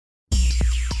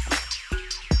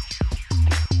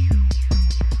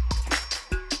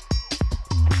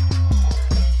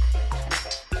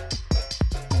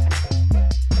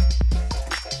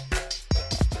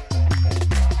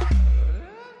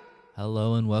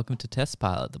welcome to Test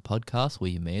Pilot, the podcast where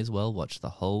you may as well watch the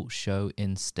whole show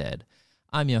instead.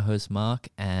 I'm your host, Mark,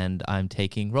 and I'm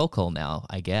taking roll call now,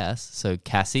 I guess. So,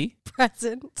 Cassie.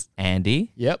 Present.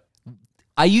 Andy. Yep.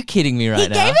 Are you kidding me right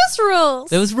now? He gave us rules.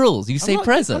 There was rules. You say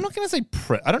present. I'm not going to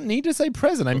say I don't need to say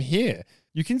present. I'm here.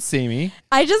 You can see me.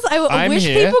 I I'm wish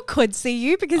here. people could see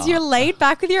you because you're laid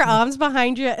back with your arms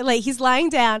behind you. Like, he's lying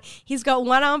down. He's got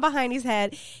one arm behind his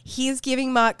head. He's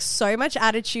giving Mark so much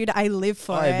attitude. I live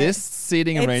for it. This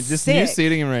seating It's this sick. new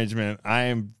seating arrangement, I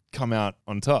am come out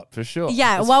on top for sure.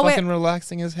 Yeah, it's while fucking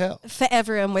relaxing as hell. For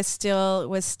everyone, we're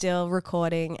still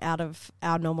recording out of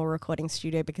our normal recording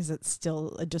studio because it's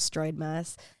still a destroyed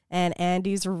mess. And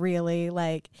Andy's really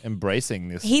Embracing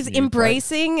this. he's new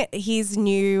embracing his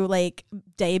new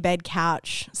daybed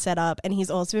couch setup, and he's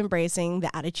also embracing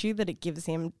the attitude that it gives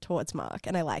him towards Mark,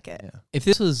 and I like it. Yeah. If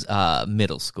this was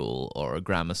middle school or a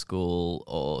grammar school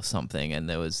or something, and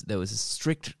there was a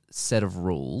strict set of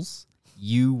rules,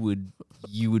 you would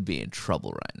be in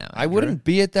trouble right now. I Andrew. wouldn't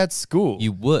be at that school.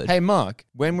 You would. Hey, Mark,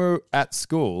 when we're at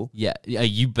school. Yeah,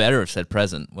 you better have said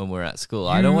present when we're at school.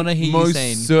 I don't want to hear you most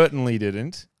saying. certainly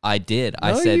didn't. I did. No,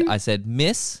 I said,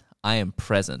 Miss, I am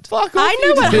present. Fuck off. I know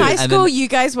you what did. high And school then- you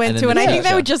guys went and to, then and the I think they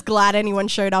teacher. were just glad anyone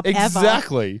showed up ever.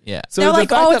 Exactly. Yeah. So They're the like,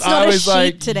 fact "Oh, that it's not I a was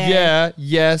sheet today." Yeah,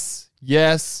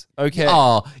 yes, okay.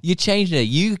 Oh, you changed it.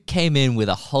 You came in with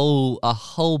a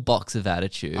whole box of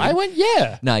attitude. I went,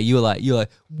 yeah. No, you were like,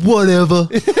 whatever.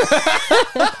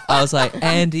 I was like,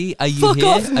 Andy, are you Fuck here?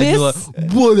 off, and you were miss.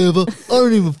 like, whatever. I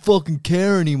don't even fucking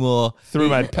care anymore.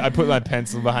 I put my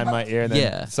pencil behind my ear and then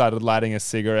Yeah. started lighting a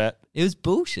cigarette. It was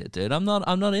bullshit, dude. I'm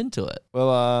not into it.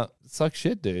 Well, suck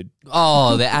shit, dude.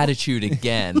 Oh, the attitude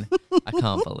again. I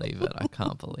can't believe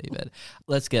it.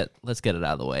 Let's get it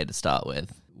out of the way to start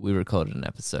with. We recorded an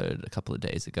episode a couple of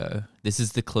days ago. This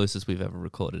is the closest we've ever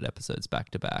recorded episodes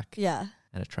back to back. Yeah.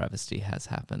 And a travesty has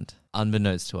happened.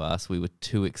 Unbeknownst to us, we were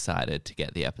too excited to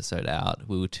get the episode out.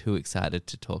 We were too excited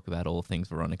to talk about all things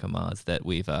Veronica Mars that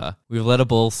we've let a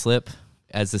ball slip,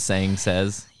 as the saying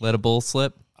says. Let a ball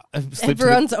slip.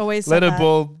 Everyone's always let said a that.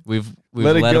 ball. We've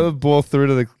Let it let go. Ball through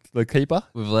to the keeper.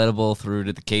 We've let a ball through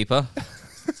to the keeper.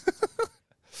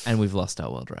 And we've lost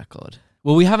our world record.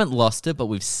 Well, we haven't lost it, but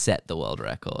we've set the world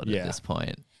record at this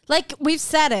point. We've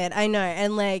said it, I know,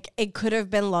 and it could have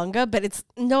been longer, but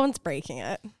no one's breaking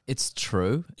it. It's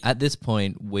true. At this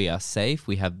point, we are safe.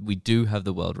 We do have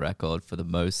the world record for the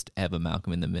most ever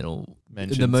Malcolm in the Middle,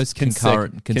 Mentions. the most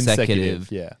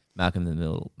consecutive Yeah. Malcolm in the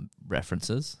Middle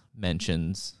references,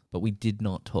 mentions, but we did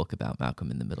not talk about Malcolm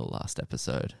in the Middle last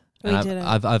episode. We didn't.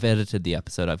 I've edited the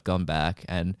episode. I've gone back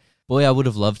and boy, I would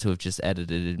have loved to have just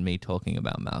edited me talking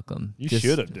about Malcolm. You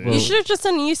should have, dude. well, You should have just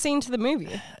done a new scene to the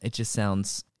movie. It just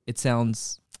sounds. It's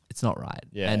not right.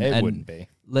 Yeah, and, it wouldn't be.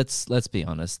 Let's be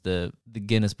honest. The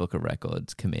Guinness Book of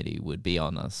Records committee would be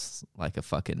on us like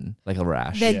a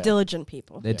rash. They're Yeah. diligent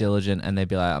people. They're diligent, and they'd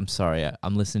be like, "I'm sorry,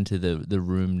 I'm listening to the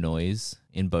room noise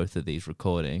in both of these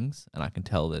recordings, and I can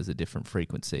tell there's a different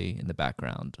frequency in the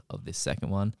background of this second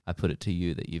one. I put it to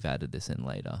you that you've added this in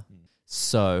later."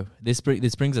 So this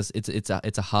brings us. It's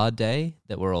a hard day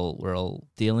that we're all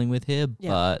dealing with here,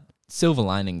 Yeah. but silver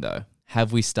lining though.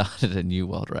 Have we started a new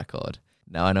world record?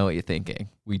 Now I know what you're thinking.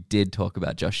 We did talk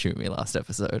about Just Shoot Me last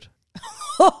episode.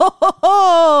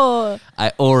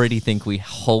 I already think we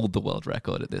hold the world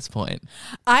record at this point.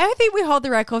 I think we hold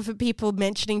the record for people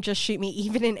mentioning Just Shoot Me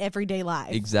even in everyday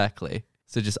life. Exactly.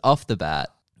 So just off the bat,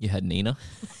 you had Nina,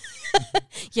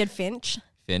 You had Finch.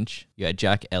 you had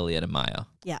Jack, Elliot, and Maya.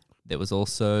 Yeah. There was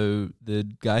also the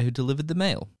guy who delivered the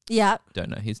mail. Yeah. Don't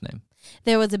know his name.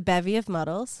 There was a bevy of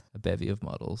models. A bevy of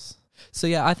models. So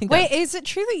yeah, I think Wait, is it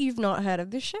true that you've not heard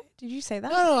of this show? Did you say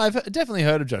that? No, I've definitely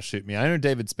heard of Just Shoot Me. I know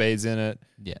David Spade's in it.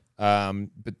 Yeah.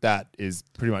 But that is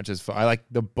pretty much as far. I like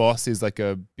the boss is like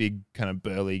a big kind of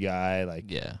burly guy.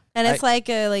 Like, Yeah. And it's like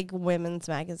a women's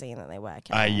magazine that they work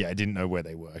at. I didn't know where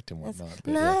they worked and whatnot.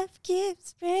 But yeah. Life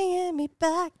keeps bringing me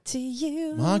back to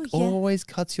you. Mark yeah. always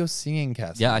cuts your singing,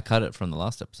 Cassie. Yeah, I cut it from the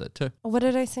last episode too. What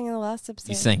did I sing in the last episode?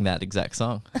 You sang that exact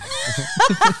song.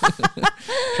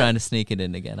 Trying to sneak it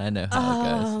in again. I know how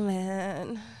it Oh, goes.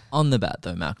 man. On the bat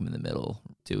though, Malcolm in the Middle,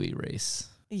 Dewey, Reese,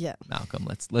 Yeah. Malcolm.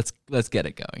 Let's get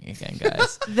it going again,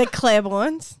 guys. The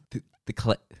Claibornes.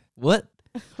 What?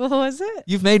 What was it?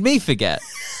 You've made me forget.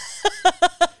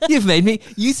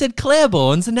 You said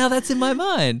Claibornes and now that's in my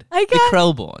mind. I The got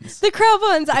Krellborns. the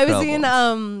Krellborns. I was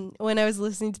Krellborns. in when I was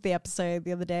listening to the episode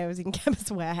the other day. I was in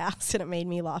Chemist Warehouse and it made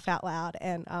me laugh out loud.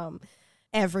 And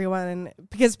everyone,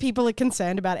 because people are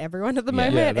concerned about everyone at the Yeah.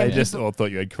 moment. Yeah, they and just people- all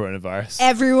thought you had coronavirus.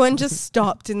 everyone just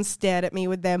stopped and stared at me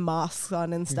with their masks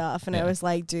on and stuff. And I Yeah. was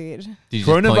like, dude. Did you just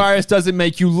point- Coronavirus doesn't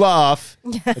make you laugh.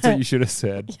 That's what you should have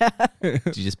said.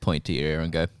 Did you just point to your ear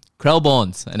and go,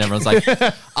 Krellborns? And everyone's like,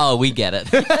 oh, we get it.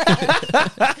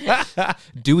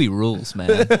 Dewey rules,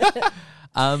 man.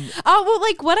 Oh, well,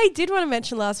 like what I did want to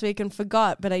mention last week and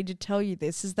forgot, but I did tell you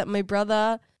this, is that my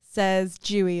brother says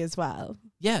Dewey as well.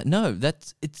 Yeah, no,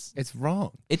 It's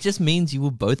wrong. it just means you were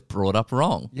both brought up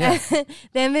wrong. Yeah.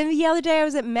 Then the other day I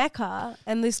was at Mecca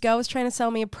and this girl was trying to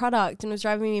sell me a product and it was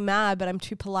driving me mad, but I'm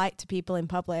too polite to people in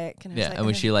public. And I was Yeah, like, and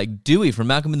was she like, Dewey from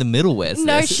Malcolm in the Middle wears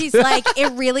no, this? she's like,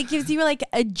 it really gives you like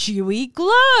a dewy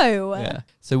glow. Yeah.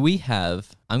 So we have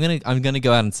I'm gonna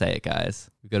go out and say it, guys.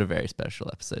 We've got a very special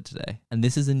episode today. And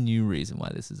this is a new reason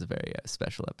why this is a very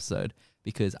special episode.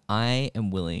 Because I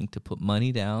am willing to put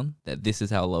money down that this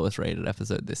is our lowest rated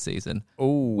episode this season,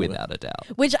 Oh, without a doubt.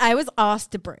 Which I was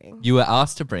asked to bring. You were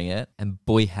asked to bring it, and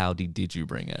boy howdy did you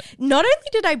bring it. Not only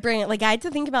did I bring it, like I had to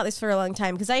think about this for a long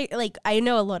time because I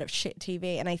know a lot of shit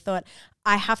TV and I thought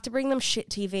I have to bring them shit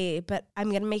TV, but I'm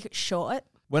going to make it short.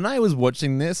 when I was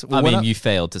watching this, I mean, you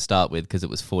failed to start with because it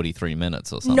was 43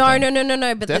 minutes or something.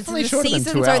 No. But Definitely the shorter than 2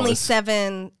 season's only hours.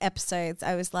 7 episodes.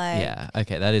 I was like, Yeah,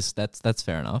 okay, that's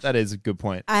fair enough. that is a good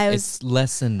point. I was It's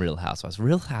less than Real Housewives.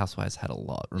 Real Housewives had a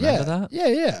lot. Remember that?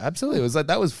 Yeah, absolutely. It was like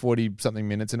that was 40 something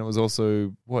minutes, and it was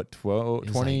also what 12, It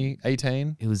was 20,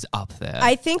 18. It was up there.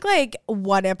 I think like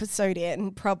one episode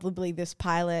in, probably this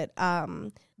pilot,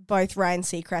 both Ryan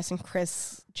Seacrest and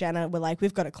Chris Jenner were like,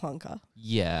 we've got a clunker.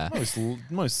 yeah,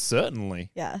 Most certainly.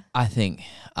 Yeah. I think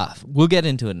we'll get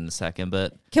into it in a second,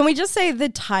 but Can we just say the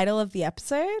title of the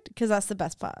episode? Because that's the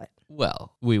best part.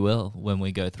 well, we will when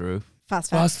we go through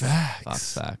Fast facts.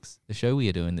 Fast Facts. The show we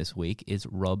are doing this week is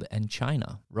Rob and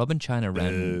China. Rob and China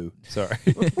ran. Boo. Sorry.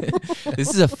 This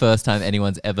is the first time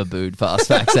anyone's ever booed Fast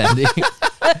Facts, Andy.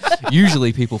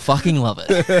 Usually people fucking love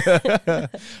it.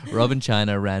 Rob and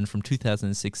China ran from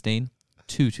 2016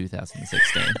 to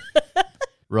 2016.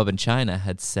 Rob and China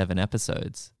had 7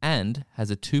 episodes and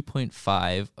has a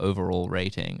 2.5 overall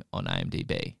rating on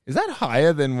IMDb. Is that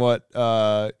higher than what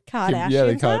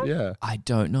Kardashians are? Yeah. I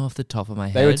don't know off the top of my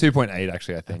They were head. 2.8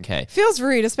 actually, I think. Okay. Feels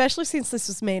rude, especially since this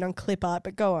was made on clip art,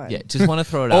 but go on. Yeah, just want to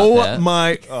throw it out Oh there.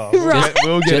 my! Oh, we'll Right.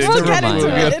 we'll get Just into a reminder.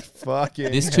 We'll get it.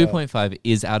 fucking This hell. 2.5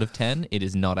 is out of 10. It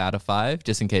is not out of 5,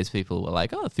 just in case people were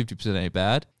like, oh, 50% ain't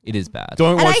bad. It is bad.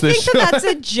 Don't And I watch think this show. that's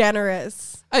a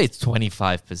generous. Hey, it's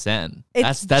 25%.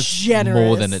 It's That's generous.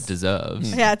 more than it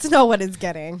deserves. Yeah, it's not what it's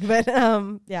getting, but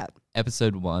yeah.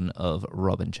 Episode 1 of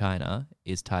Rob and China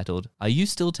is titled, Are You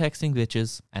Still Texting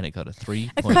Bitches? And it got a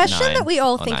 3.9. A question that we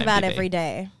all on think about IMDb. every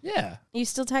day. Yeah. Are you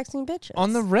still texting bitches?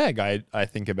 On the reg, I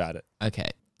think about it.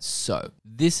 Okay, so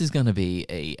this is going to be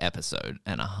a episode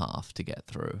and a half to get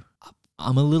through.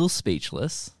 I'm a little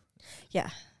speechless Yeah.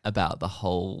 about the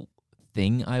whole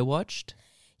thing I watched.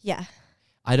 Yeah.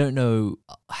 I don't know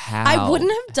how I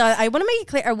wouldn't have done, I want to make it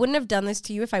clear, I wouldn't have done this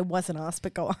to you if I wasn't asked,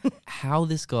 but go on. how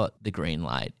this got the green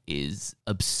light is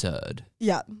absurd.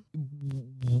 Yeah.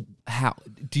 How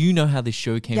do you know how this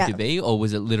show came Yeah. to be, or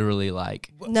was it literally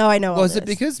like No, I know all Was it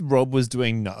this. because Rob was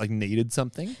doing needed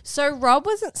something? So Rob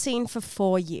wasn't seen for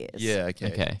 4 years.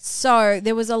 okay? So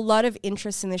there was a lot of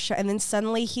interest in this show, and then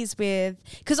suddenly he's with,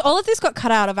 because all of this got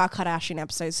cut out of our Kardashian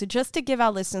episodes. So just to give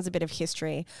our listeners a bit of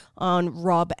history on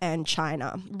Rob and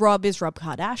China. Rob is Rob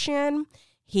Kardashian.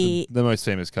 He, The most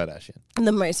famous Kardashian.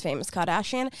 the most famous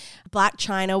Kardashian. Black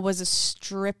China was a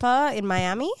stripper in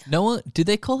Miami. No one did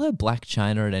they call her Black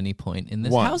China at any point in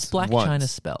this? Once. How's Black Once. China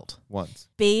spelled? Once.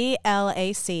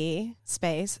 BLAC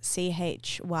space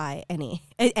CHYNA.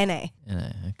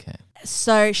 Okay.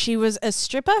 So she was a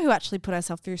stripper who actually put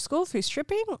herself through school through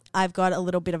stripping. I've got a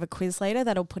little bit of a quiz later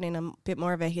that'll put in a bit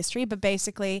more of her history. But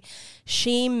basically,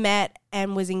 she met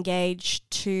and was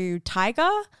engaged to Tiger,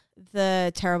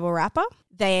 the terrible rapper.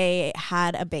 They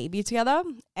had a baby together,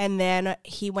 and then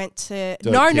he went to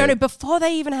no. Before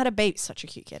they even had a baby, such a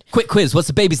cute kid, Quick quiz. What's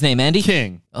the baby's name, Andy?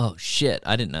 King. Oh shit!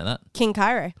 I didn't know that. King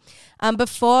Cairo.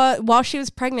 While she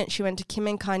was pregnant, she went to Kim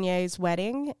and Kanye's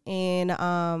wedding in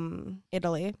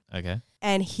Italy. Okay.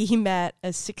 And he met a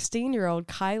 16-year-old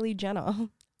Kylie Jenner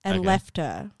and Okay. left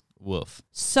her. Woof.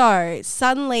 So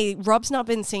suddenly, Rob's not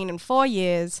been seen in 4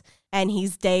 years, and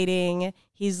he's dating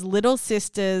his little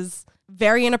sister's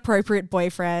very inappropriate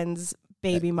boyfriend's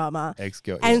baby mama.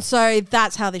 Ex-girl. And so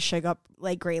that's how this show got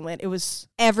greenlit. It was,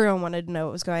 everyone wanted to know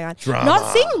what was going on. Drama.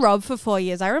 Not seeing Rob for 4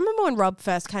 years. I remember when Rob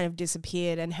first kind of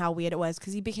disappeared and how weird it was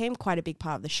because he became quite a big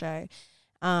part of the show.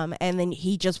 And then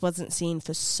he just wasn't seen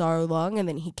for so long. And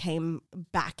then he came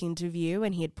back into view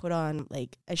and he had put on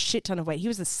like a shit ton of weight. He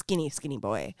was a skinny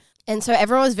boy. And so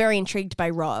everyone was very intrigued by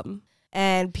Rob.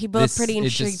 And people are pretty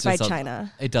intrigued by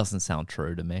China. It doesn't sound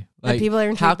true to me. And people are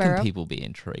intrigued by How can Rob? people be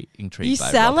intrigued by You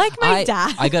Rob? sound like my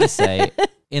dad. I gotta say,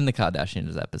 in the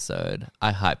Kardashians episode,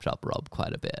 I hyped up Rob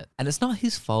quite a bit. And it's not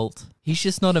his fault. He's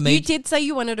just not a You did say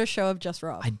you wanted a show of just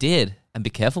Rob. I did. And be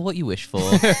careful what you wish for.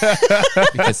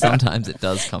 Because sometimes it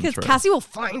does come Because true. Cassie will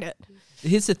find it.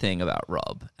 Here's the thing about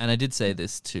Rob. And I did say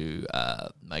this to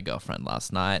my girlfriend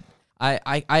last night.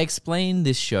 I explained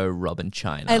this show, Rob and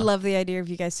China. I love the idea of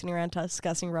you guys sitting around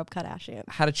discussing Rob Kardashian.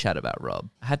 I had a chat about Rob.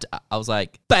 I was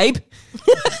like, babe,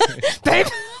 Babe.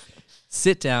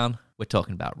 sit down. We're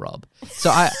talking about Rob.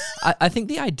 So I think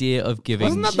the idea of giving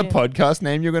Wasn't that the podcast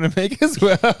name you're going to make as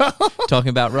well? talking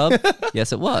about Rob,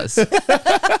 yes, it was.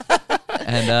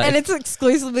 And it's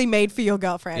exclusively made for your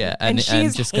girlfriend. yeah, and and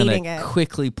she's just hating gonna it.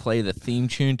 quickly play the theme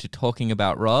tune to talking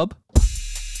about Rob.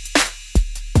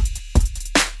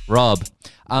 Rob.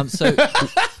 So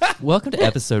welcome to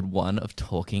episode 1 of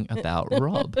Talking About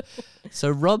Rob. So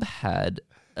Rob had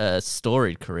a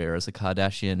storied career as a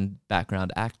Kardashian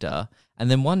background actor, and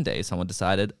then one day someone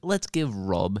decided, let's give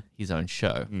Rob his own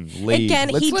show. Lead. Again,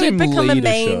 Let's he let did him become a lead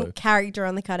main show. character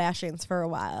on the Kardashians for a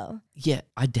while. Yeah,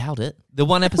 I doubt it. The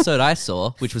one episode I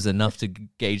saw, which was enough to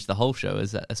gauge the whole show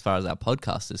as far as our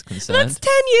podcast is concerned. That's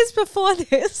 10 years before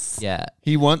this. Yeah,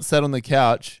 He once sat on the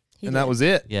couch, He and did. that was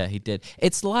it. yeah, he did.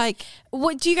 It's like...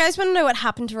 What do you guys want to know what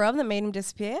happened to Rob that made him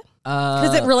disappear?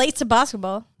 Because it relates to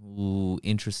basketball. Ooh,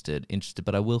 interested,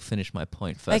 but I will finish my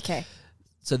point first. Okay.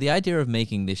 So the idea of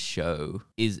making this show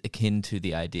is akin to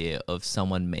the idea of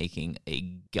someone making a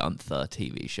Gunther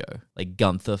TV show, like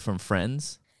Gunther from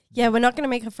Friends. Yeah, we're not going to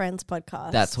make a Friends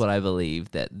podcast. That's what I believe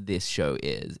that this show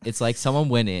is. It's like someone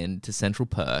went in to Central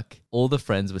Perk, all the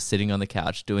friends were sitting on the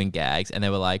couch doing gags, and they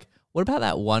were like, what about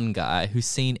that one guy who's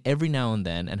seen every now and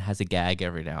then and has a gag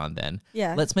every now and then?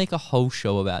 Yeah. Let's make a whole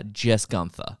show about just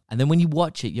Gunther. And then when you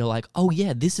watch it, you're like, oh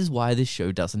yeah, this is why this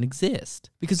show doesn't exist.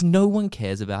 Because no one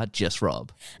cares about just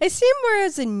Rob. I see him more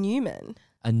as a Newman.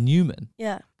 A Newman.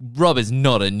 Yeah. Rob is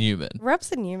not a Newman.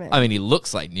 Rob's a Newman. I mean, he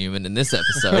looks like Newman in this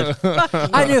episode. Fuck you.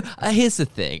 I know. Here's the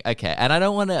thing. Okay, and I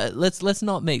don't want to. Let's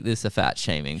not make this a fat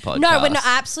shaming podcast. No, we're not,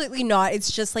 absolutely not.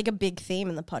 It's just like a big theme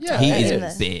in the podcast. Yeah, He it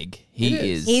is big. He It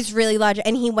is. He's really large.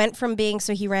 And he went from being,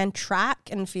 so he ran track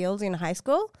and field in high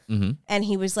school. Mhm. And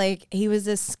he was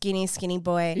a skinny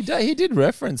boy. He did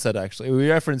reference that, actually. We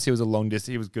referenced he was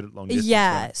he was good at long distance.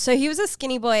 Yeah. running. So he was a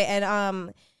skinny boy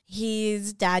and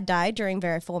his dad died during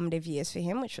very formative years for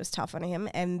him, which was tough on him.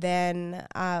 And then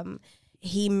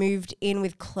he moved in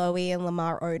with Chloe and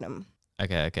Lamar Odom.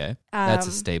 Okay. That's a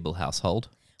Um, stable household.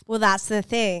 Well, that's the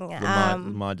thing.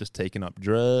 Lamar just taking up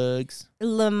drugs.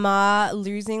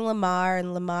 Losing Lamar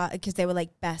and Lamar, because they were like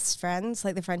best friends.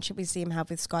 Like the friendship we see him have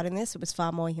with Scott in this, it was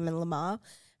far more him and Lamar.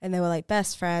 And they were like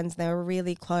best friends. They were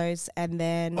really close. And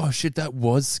then, Oh shit, that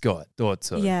was Scott. Thought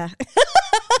so. yeah.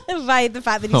 By the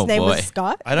fact that his Oh, name boy. was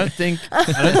Scott. I don't think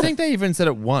they even said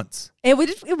it once. It would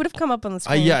have come up on the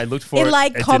screen. Yeah, I looked for it. In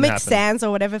like It didn't Comic happen. Sans or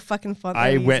whatever fucking font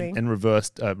I they're went using. and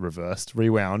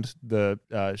rewound the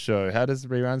show. How does the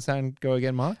rewound sound go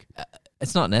again, Mark?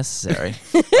 It's not necessary.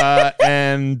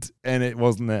 And it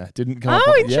wasn't there. Didn't come up.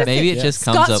 Oh, on- interesting. Maybe it yeah. just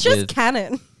comes Scott's up just with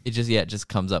canon. it. Just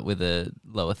comes up with a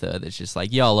lower third. That's just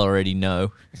like y'all already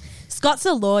know. Scott's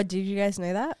a lord. Did you guys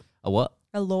know that? A what?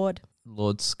 A lord.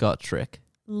 Lord Scott Trick.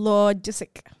 Lord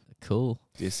Disick. Cool.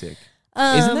 Disick.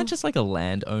 Isn't that just like a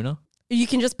landowner? You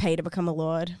can just pay to become a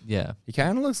lord. Yeah. He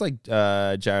kind of looks like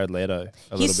Jared Leto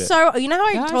a He's little bit. so. You know how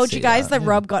Yeah, I I told see you guys that, that yeah.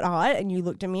 Rob got hot and you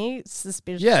looked at me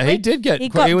suspiciously? Yeah, he did get. He He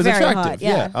got was very attractive. hot,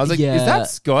 yeah. I was like, Yeah. is that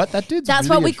Scott? That dude's. That's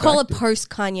really what we call a attractive. post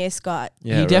Kanye Scott.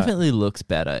 Yeah, he right. definitely looks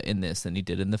better in this than he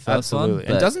did in the first Absolutely. one.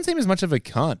 And But doesn't seem as much of a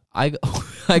cunt.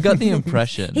 I got the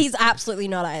impression. He's absolutely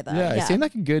not either. Yeah, he seemed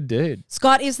like a good dude.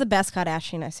 Scott is the best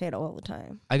Kardashian. I say it all the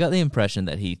time. I got the impression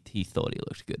that he thought he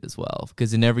looked good as well,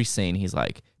 because in every scene he's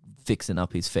like fixing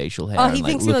up his facial hair Oh, and he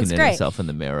like thinks he looking looks at great. himself in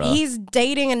the mirror. He's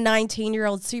dating a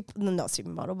 19-year-old not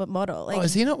supermodel, but model. Like, Oh,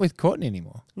 is he not with Courtney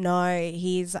anymore? no,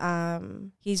 he's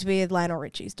with Lionel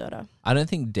Richie's daughter. I don't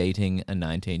think dating a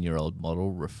 19-year-old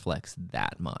model reflects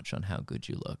that much on how good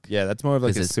you look. Yeah, that's more of like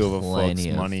 'Cause a there's silver fox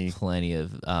plenty money.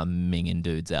 of minging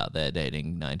dudes out there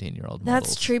dating 19-year-old models.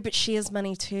 That's true, but she has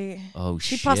money too. Oh,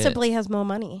 She shit. possibly has more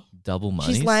money. Double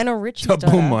money. She's Lionel Richie's Double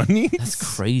daughter. money. That's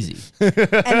crazy. And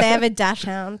they have a dash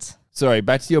hound. sorry,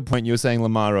 back to your point. You were saying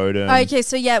Lamar Odom. Okay,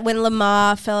 so yeah, when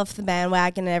Lamar fell off the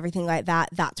bandwagon and everything like that,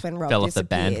 that's when Rob Fell off the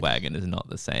disappeared. bandwagon is not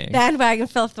the same. Bandwagon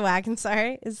fell off the wagon.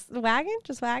 Sorry, is the wagon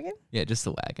just wagon? Yeah, just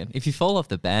the wagon. If you fall off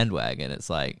the bandwagon, it's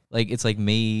like it's like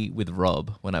me with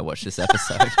Rob when I watch this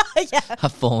episode. Yeah.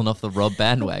 I've fallen off the Rob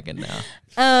bandwagon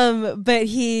now. But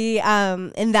he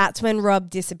and that's when Rob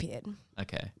disappeared.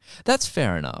 Okay, that's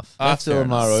fair enough. After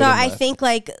Lamar Odom So I left. think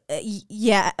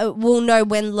we'll know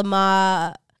when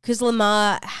Lamar, because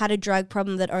Lamar had a drug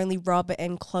problem that only Rob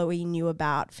and Chloe knew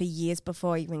about for years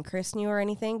before even Chris knew or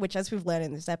anything, which, as we've learned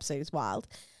in this episode, is wild.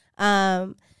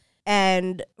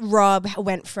 And Rob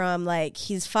went from like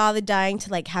his father dying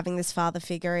to like having this father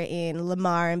figure in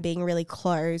Lamar and being really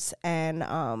close. And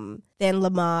then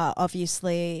Lamar,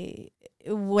 obviously,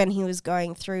 when he was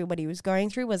going through what he was going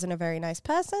through, wasn't a very nice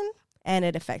person. And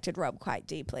it affected Rob quite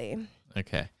deeply.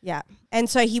 Okay. Yeah. And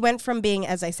so he went from being,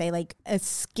 as I say, like a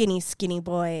skinny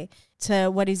boy to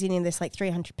what is he in this, like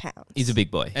 300 pounds. He's a big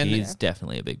boy. And- He's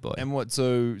definitely a big boy. And what?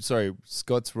 So sorry,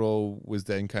 Scott's role was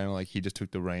then kind of like he just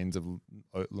took the reins of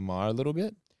Lamar a little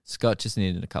bit. Scott just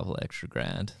needed a couple of extra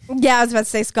grand. Yeah, I was about to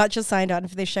say Scott just signed on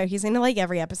for this show. He's in like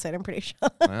every episode, I'm pretty sure.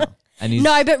 Wow. And he's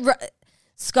No, but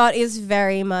Scott is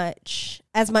very much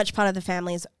as much part of the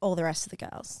family as all the rest of the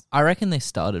girls. I reckon they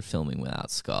started filming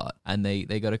without Scott, and they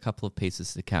got a couple of pieces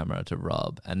of the camera to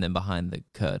Rob, and then behind the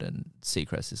curtain,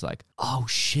 Seacrest is like, "Oh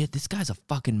shit, this guy's a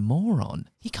fucking moron.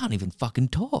 He can't even fucking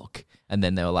talk." And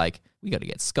then they were like, "We got to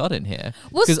get Scott in here."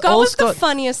 Well, 'Cause Scott all was the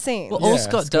funniest scene. Well, all Yeah,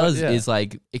 Scott Scott, does yeah. is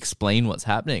like explain what's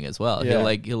happening as well. Yeah.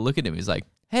 He'll look at him. He's like,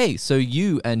 "Hey, so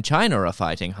you and China are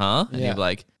fighting, huh?" And Yeah. he'll be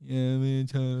like, "Yeah, me and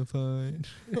China fight."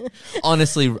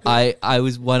 Honestly, I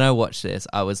was when I watched this,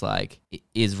 I was like,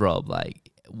 "Is Rob like?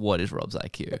 What is Rob's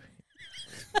IQ?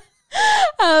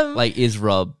 Like, is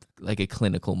Rob like a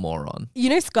clinical moron? You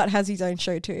know Scott has his own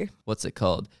show too. What's it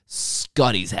called?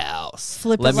 Scotty's House.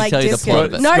 Flip Let it me like tell you the disco. plot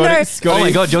of it. No, no. Scotty- Oh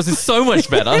my god, yours is so much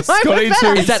better. Mine Scotty was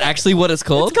better. too. Is that actually what it's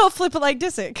called? It's called Flip It Like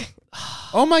Disick.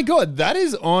 Oh my god, that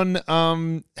is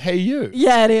on Hey You.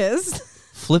 Yeah, it is.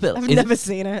 Flip it. I've Is- never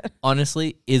seen it.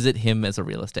 honestly, is it him as a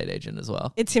real estate agent as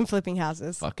well? It's him flipping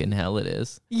houses. Fucking hell, it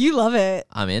is. You love it.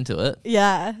 I'm into it.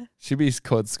 Yeah. Should be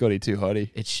called Scotty Too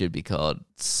Hottie. It should be called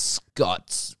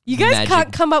Scott's. You guys Magic-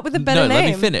 can't come up with a better no, name.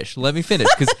 let me finish. Let me finish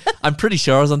because I'm pretty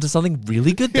sure I was onto something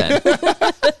really good then.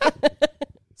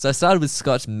 So I started with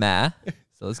Scott's So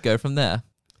let's go from there.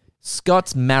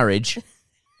 Scott's marriage.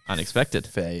 Unexpected.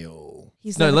 Fail.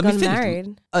 He's No, never let me gone finish.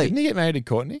 married. Oh, Didn't he get married to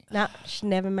Courtney? Nah, she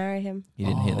never married him. you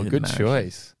didn't hear the good marriage.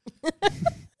 choice.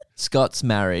 Scott's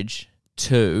Marriage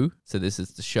 2. So this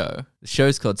is the show. The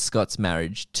show's called Scott's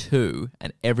Marriage 2,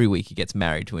 and every week he gets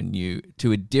married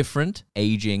to a different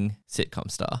aging sitcom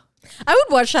star. I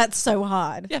would watch that so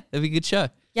hard. Yeah, it'd be a good show.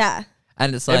 Yeah.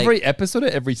 And it's like Every episode or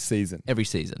every season? every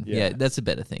season. Yeah. Yeah, that's a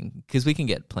better thing because we can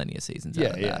get plenty of seasons out Yeah,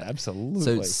 of yeah, that. absolutely.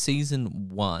 So season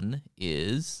 1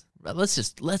 is let's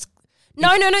No,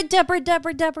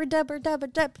 Deborah.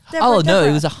 Oh no, Deborah.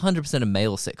 it was 100% a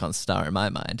male sitcom star in my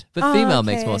mind, but Oh, female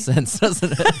makes okay. more sense,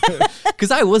 doesn't it?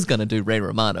 Because I was gonna do Ray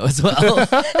Romano as well.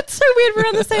 It's so weird we're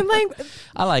on the same lane.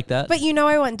 I like that. But you know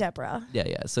I want Deborah.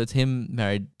 yeah. So it's him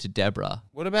married to Deborah.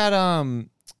 What about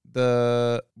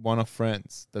the one of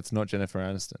Friends that's not Jennifer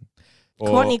Aniston? Or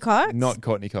Courtney Cox? Not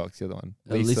Courtney Cox, the other one.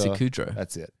 Lisa Kudrow.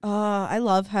 That's it. Oh, I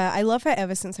love her. I love her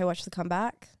ever since I watched The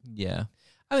Comeback. Yeah.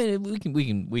 I mean,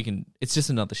 we can. It's just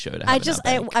another show to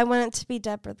have. I want it to be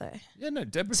Deborah though. Yeah, no,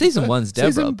 Deborah. Season 1's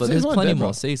Deborah, Season- but there's season one, plenty Deborah.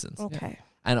 more seasons. Okay.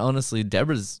 And honestly,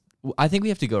 Deborah's. I think we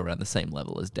have to go around the same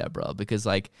level as Deborah because,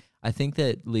 like, I think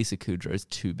that Lisa Kudrow is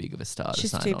too big of a star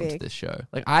She's to too sign on to big. this show.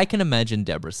 Like, I can imagine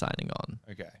Deborah signing on.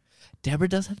 Okay. Deborah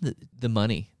does have the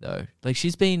money though. Like,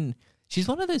 she's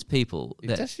one of those people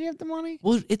that. Does she have the money?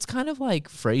 Well, it's kind of like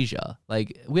Frasier.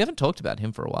 Like, we haven't talked about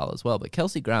him for a while as well, but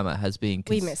Kelsey Grammer has been.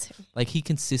 We miss him. Like, he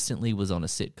consistently was on a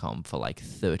sitcom for like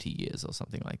 30 years or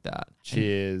something like that.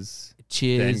 Cheers.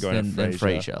 Cheers, Then going to then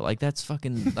Frasier. Frasier. Like, that's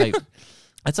fucking like.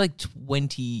 That's like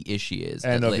 20-ish years.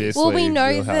 And at least. obviously, Well, we know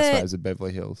Real that- Housewives of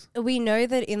Beverly Hills. We know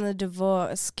that in the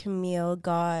divorce, Camille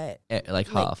got Like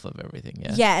half of everything.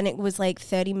 Yeah. yeah, and it was like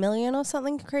 30 million or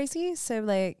something crazy. So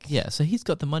like Yeah. So he's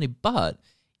got the money, but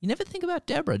you never think about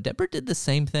Deborah. Deborah did the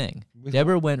same thing. With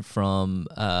Deborah went from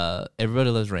Everybody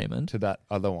Loves Raymond To that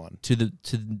other one. to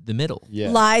the middle.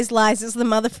 Yeah. lies is the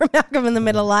mother from Malcolm in the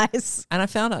Middle. Lies. And I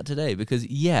found out today because,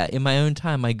 yeah, in my own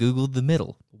time, I Googled the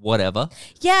middle. Whatever.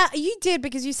 Yeah, you did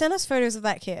because you sent us photos of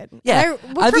that kid. Yeah. And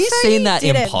I would Have you prefer seen that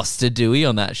didn't. imposter Dewey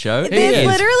on that show? They're He is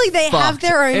literally they have fucked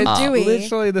their own up. Dewey.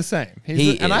 Literally the same.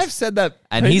 He and is. I've said that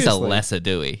And he's a previously. lesser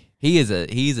Dewey. He's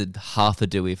a half a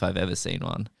Dewey if I've ever seen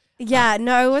one. Yeah,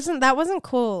 no, it wasn't. That wasn't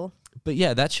cool. But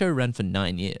yeah, that show ran for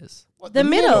 9 years. What, The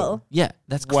middle. Yeah,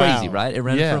 that's Wow. crazy, right? It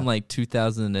ran Yeah. from like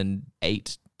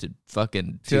 2008 to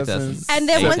fucking 2000. 2000. And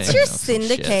then once 18 you're or some shit.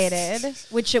 syndicated,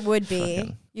 which it would be,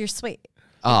 Fucking- you're sweet.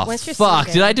 Oh, once you're fuck.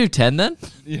 Did syndicated. I do 10 then?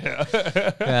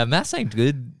 Yeah. Yeah, maths ain't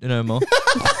good no more.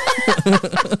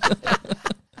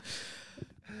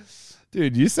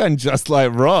 Dude, you sound just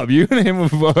like Rob. You and him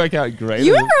would work out great.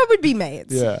 You and Rob would be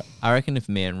mates. Yeah. I reckon if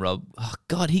me and Rob... Oh,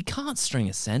 God, he can't string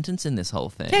a sentence in this whole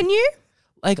thing. Can you?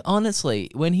 Like, honestly,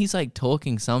 when he's like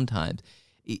talking sometimes,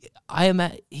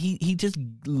 he just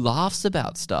laughs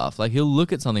about stuff. Like, he'll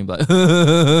look at something and be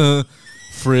like,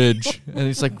 fridge. And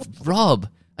it's like, Rob,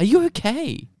 are you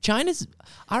okay?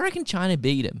 I reckon China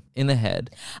beat him in the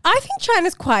head. I think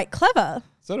China's quite clever.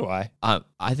 So do I.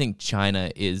 I think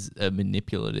China is a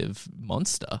manipulative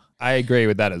monster. I agree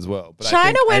with that as well. But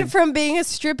China went from being a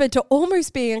stripper to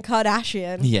almost being a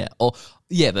Kardashian. Yeah.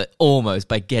 Yeah, but almost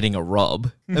by getting a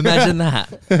Rob. Imagine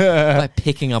that. By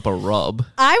picking up a Rob.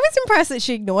 I was impressed that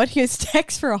she ignored his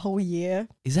text for a whole year.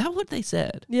 Is that what they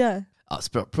said? Yeah.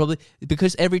 Probably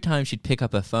because every time she'd pick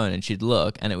up her phone and she'd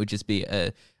look, and it would just be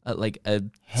a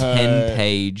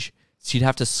 10-page. She'd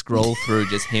have to scroll through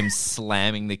just him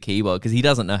slamming the keyboard because he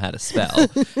doesn't know how to spell,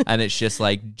 and it's just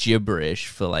like gibberish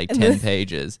for like 10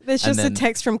 pages. There's And just then- a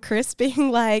text from Chris being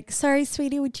like, "Sorry,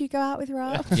 sweetie, would you go out with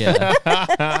Rob?" Yeah.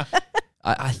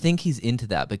 I think he's into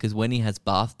that because when he has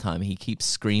bath time, he keeps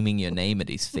screaming your name at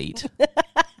his feet.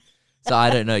 So I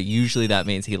don't know. Usually that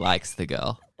means he likes the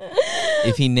girl.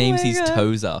 If he names my his God.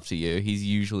 toes after you, he's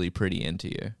usually pretty into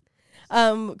you.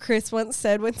 Chris once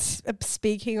said when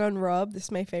speaking on Rob, this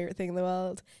is my favorite thing in the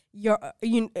world. You're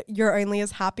only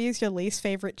as happy as your least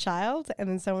favorite child, and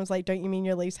then someone was like, "Don't you mean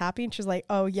your least happy?" And she's like,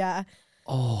 "Oh yeah."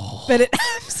 Oh, But it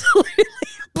absolutely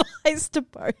applies to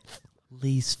both.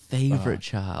 least favorite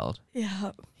child.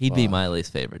 Yeah. He'd be my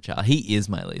least favorite child. He is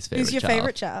my least favorite Who's your child.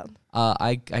 favorite child?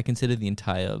 I consider the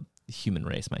entire human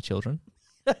race my children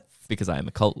because I am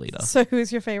a cult leader. So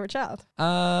who's your favorite child?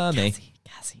 Me.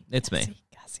 Cassie. It's me.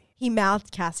 Cassie. He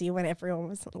mouthed Cassie when everyone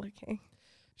wasn't looking.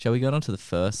 Shall we go on to the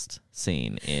first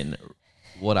scene in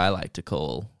what I like to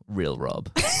call Real Rob?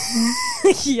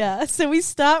 Yeah. So we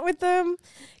start with them.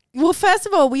 Well, first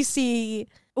of all, we see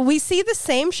the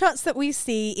same shots that we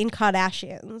see in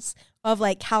Kardashians of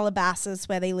like Calabasas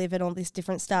where they live and all this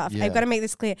different stuff. Yeah. I've got to make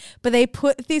this clear. But they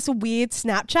put this weird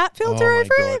Snapchat filter Oh my over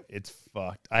God, it. it's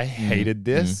fucked. I hated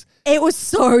this. It was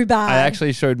so bad. I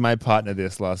actually showed my partner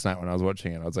this last night when I was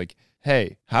watching it. I was like,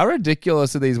 hey, how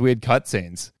ridiculous are these weird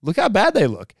cutscenes? Look how bad they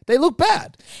look. They look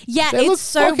bad. yeah, they look it's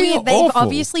so fucking weird. They've awful.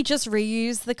 obviously just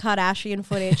reused the Kardashian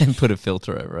footage And put a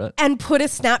filter over it. and put a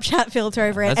Snapchat filter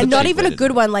over it. That's a And not cheap even way a to good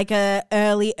do it. one, like a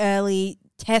early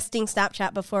testing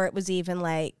Snapchat before it was even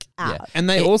like out. Yeah. And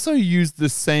they also used the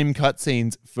same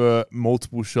cutscenes for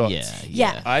multiple shots.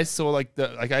 Yeah. I saw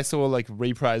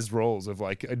reprised rolls of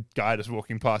like a guy just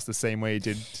walking past the same way he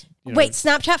did. You know. Wait,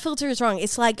 Snapchat filter is wrong.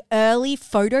 It's like early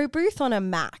photo booth on a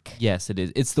Mac. Yes, it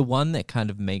is. It's the one that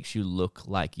kind of makes you look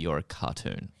like you're a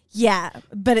cartoon. Yeah,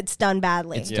 but it's done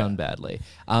badly. It's done badly.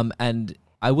 And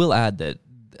I will add that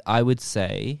I would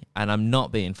say, and I'm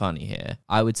not being funny here,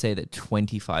 I would say that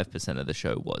 25% of the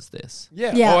show was this.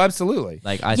 Yeah. Yeah. Oh, absolutely.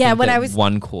 Like, I Yeah, think when that I was-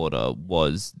 1/4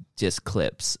 was just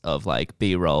clips of like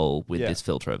B-roll with Yeah. this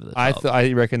filter over the I top.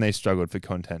 I reckon they struggled for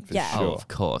content for Yeah. Oh, sure. of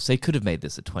course. They could have made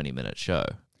this a 20-minute show.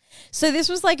 So this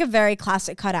was like a very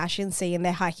classic Kardashian scene.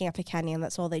 They're hiking up a canyon.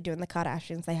 That's all they do in the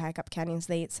Kardashians. They hike up canyons.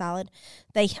 They eat salad.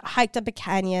 They hiked up a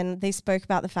canyon. They spoke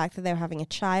about the fact that they were having a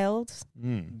child.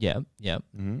 Yeah, yeah.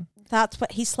 That's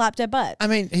what he slapped her butt. I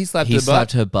mean, he slapped He her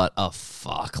slapped butt. her butt a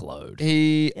fuckload.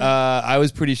 I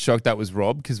was pretty shocked that was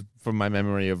Rob because from my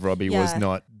memory of Robbie was Yeah.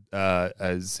 not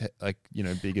as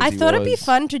big as I he thought was. it'd be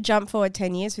fun to jump forward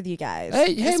 10 years with you guys.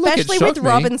 Hey, look, it Especially with shocked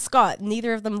Rob me. and Scott.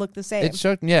 Neither of them look the same. It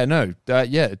shocked. Yeah, no,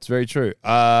 yeah, it's very true.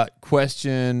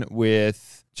 Question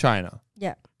with China: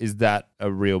 yeah. is that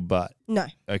a real butt? No.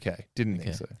 Okay, didn't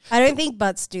think so. I don't think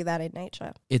butts do that in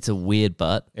nature. It's a weird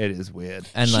butt. It is weird.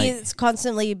 And like, She's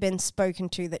constantly been spoken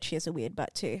to that she has a weird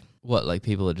butt too. what, like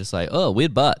people are just like, oh,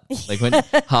 weird butt. Like when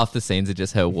half the scenes are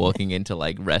just her walking into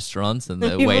like restaurants and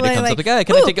the People waiter are comes like, up like, oh,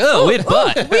 can I take, oh, weird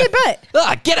butt. Weird butt.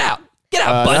 Ah, get out. Get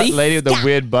out, buddy. That lady with the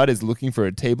weird butt is looking for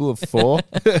a table of 4.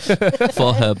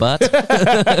 For her butt.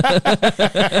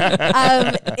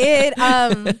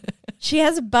 She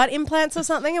has butt implants or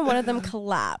something, and one of them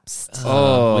collapsed.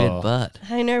 Oh. Weird butt.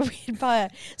 I know, weird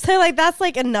butt. So like that's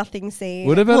like a nothing scene.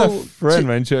 What about Well, a friend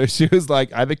when she was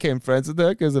like, I became friends with her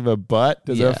because of her butt?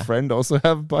 Does her Yeah. friend also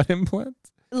have butt implants?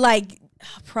 like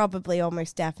probably,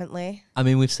 almost definitely. I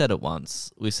mean, we've said it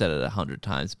once. We've said it 100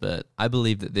 times, but I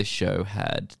believe that this show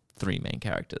had three main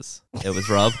characters. There was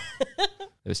Rob, there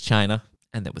was China,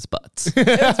 and there was Butts.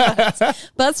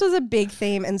 Butts was a big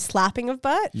theme, and slapping of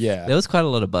butt. Yeah. There was quite a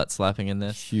lot of butt slapping in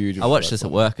this. Huge. I watched this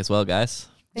at work as well, guys.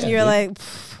 And Yeah, you're dude. like,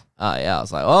 Oh, yeah. I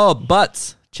was like, oh,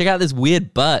 Butts. Check out this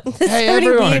weird butt. Hey, so many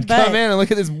everyone, weird come butts. in and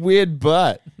look at this weird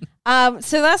butt.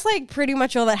 So that's like pretty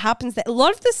much all that happens. A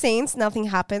lot of the scenes, nothing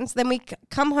happens. Then we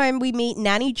come home, we meet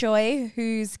Nanny Joy,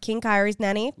 who's King Kyrie's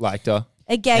nanny. Liked her.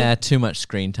 Again, Yeah, too much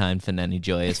screen time for Nanny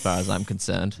Joy as far as I'm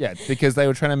concerned. Yeah, because they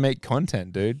were trying to make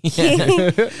content, dude.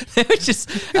 They were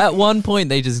just, at one point,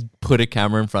 they just put a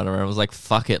camera in front of her and was like,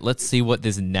 fuck it, let's see what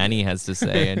this nanny has to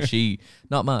say. And she,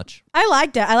 not much. I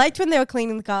liked it. I liked when they were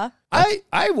cleaning the car.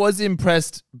 I was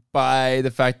impressed by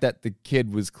the fact that the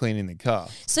kid was cleaning the car.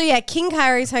 So yeah, King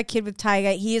Kyrie's her kid with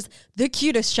Tiger. He is the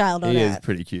cutest child on He is earth.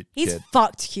 pretty cute. He's kid.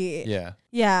 fucked cute. Yeah.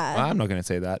 Yeah. Well, I'm not going to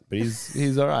say that, but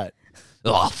he's all right.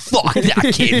 Oh, fuck,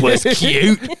 that kid was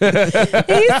cute.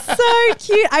 He's so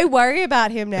cute. I worry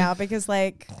about him now because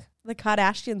like the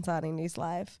Kardashians aren't in his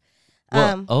life.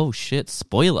 Well, oh, shit,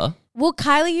 spoiler. Well,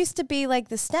 Kylie used to be like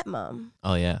the stepmom.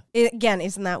 Oh, yeah. Again,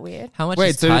 isn't that weird? How much Wait,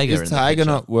 is so Tiger in is the Tiger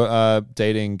picture? not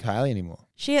dating Kylie anymore?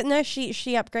 She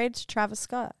upgraded to Travis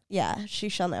Scott. Yeah, she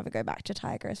shall never go back to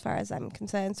Tiger as far as I'm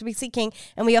concerned. So we see King,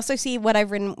 and we also see what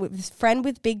I've written with friend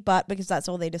with big butt because that's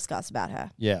all they discuss about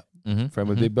her. Yeah. Mm-hmm. Friend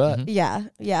with big butt. Yeah,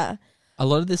 yeah. A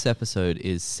lot of this episode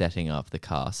is setting up the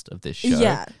cast of this show.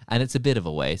 Yeah. And it's a bit of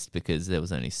a waste because there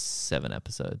was only 7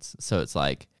 episodes. So it's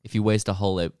like, if you waste a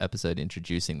whole episode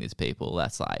introducing these people,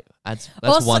 that's Also-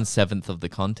 1/7 of the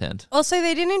content. Also,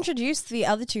 they didn't introduce the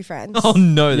other two friends. Oh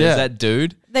no, there's Yeah. that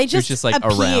dude. They who's just like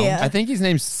appear. around. I think his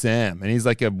name's Sam, and he's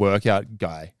like a workout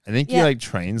guy. I think he Yeah. like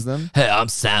trains them. Hey, I'm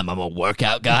Sam. I'm a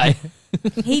workout guy.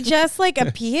 He just like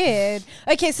appeared.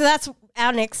 Okay, so that's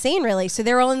our next scene, really. So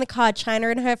they're all in the car, China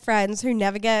and her friends, who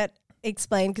never get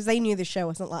explained because they knew the show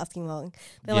wasn't lasting long.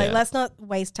 They're like, Yeah. let's not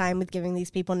waste time with giving these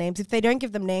people names. If they don't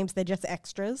give them names, they're just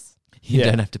extras. You Yeah.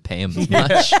 don't have to pay him as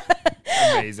much.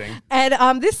 Amazing.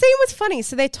 And this scene was funny.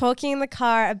 So they're talking in the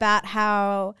car about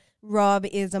how Rob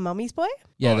is a mummy's boy.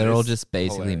 Yeah, Oh, they're all it's just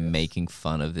basically hilarious. making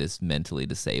fun of this mentally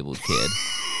disabled kid.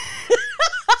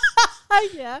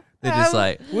 Yeah. They're just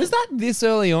like, Was that this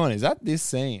early on? Is that this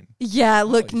scene? Yeah,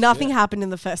 look, Holy nothing shit. happened in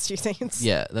the first 2 scenes.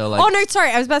 yeah, they're like, Oh, no,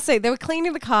 sorry. I was about to say, they were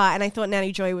cleaning the car, and I thought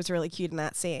Nanny Joy was really cute in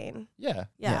that scene. Yeah.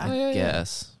 Yeah. Oh, I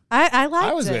guess. I liked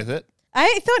I was it. with it.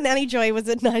 I thought Nanny Joy was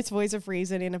a nice voice of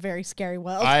reason in a very scary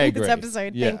world. I in this agree.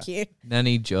 episode. Yeah. Thank you.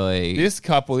 Nanny Joy. This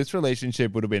couple, this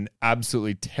relationship would have been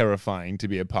absolutely terrifying to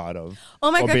be a part of. Oh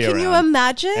my Or God, be can you around.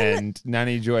 imagine? And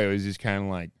Nanny Joy was just kind of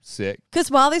like sick. Because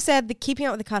while they said the Keeping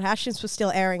Up with the Kardashians was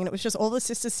still airing, and it was just all the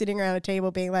sisters sitting around a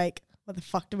table being like, what the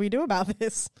fuck do we do about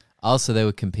this? Also, they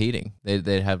were competing. They'd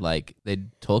have like, they'd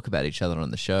talk about each other on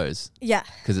the shows Yeah.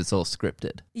 because it's all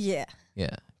scripted. Yeah.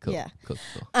 Yeah. Cool. Yeah. Cool.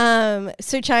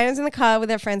 So China's in the car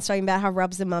with her friends talking about how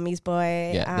Rob's the mummy's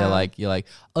boy. Yeah. They're like, you're like,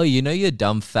 oh, you know your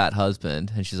dumb fat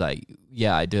husband? And she's like,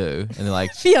 yeah, I do. And they're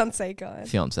like, fiance guy.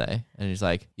 fiance. And he's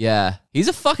like, yeah, he's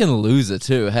a fucking loser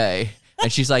too, hey.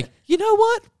 And she's like, you know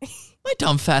what? My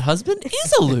dumb fat husband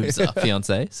is a loser.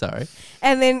 Fiance, sorry.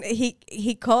 And then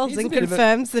he calls He's and a bit of a-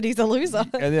 confirms that he's a loser.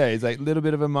 And yeah, he's like a little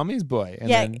bit of a mummy's boy. And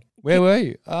Yeah. then, where were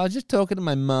you? Oh, I was just talking to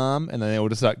my mom. And then they all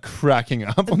just start cracking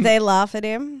up. They laugh at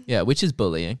him. Yeah, which is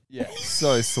bullying. Yeah,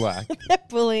 so slack. They're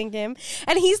bullying him.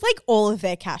 And he's like all of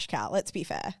their cash cow, let's be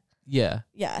fair. Yeah.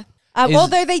 Yeah. Is-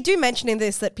 Although they do mention in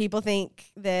this that people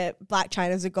think that Black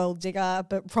China's a gold digger,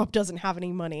 but Rob doesn't have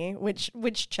any money,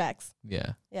 which checks.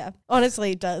 Yeah. Yeah,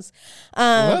 honestly, it does.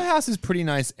 Well, her house is pretty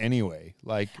nice anyway.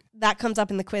 Like, That comes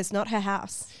up in the quiz, not her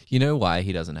house. You know why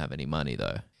he doesn't have any money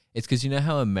though? It's because you know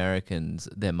how Americans,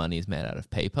 their money is made out of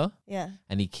paper Yeah.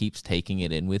 and he keeps taking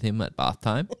it in with him at bath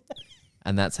time.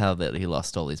 And that's how that he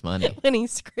lost all his money. When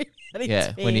he's screaming at his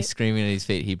Yeah, when he's feet. screaming at his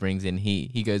feet, he brings in,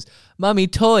 he goes, Mummy,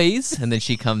 toys. And then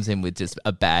she comes in with just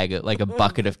a bag, like a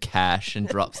bucket of cash and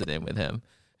drops it in with him.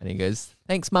 And he goes,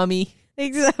 thanks, Mummy.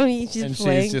 Exactly. She's and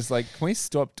playing. she's just like, can we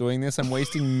stop doing this? I'm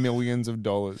wasting millions of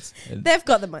dollars. They've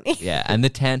got the money. Yeah, and the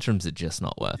tantrums are just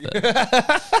not worth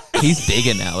it. He's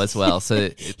bigger now as well, so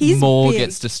He's more big.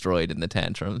 gets destroyed in the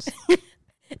tantrums.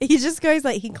 He just goes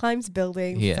like, he climbs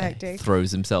buildings. Yeah, acting.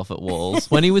 throws himself at walls.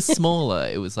 When he was smaller,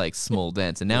 it was like small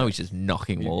dance, and now he's just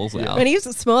knocking walls out. When he was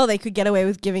small, they could get away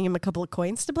with giving him a couple of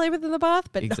coins to play with in the bath,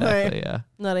 but Exactly, no, yeah.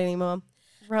 not anymore.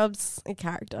 Rob's a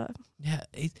character. Yeah,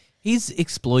 he's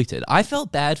exploited. I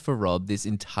felt bad for Rob this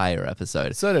entire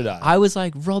episode. So did I. I was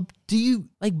like, Rob, do you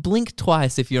like blink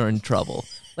twice if you're in trouble?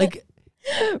 Like,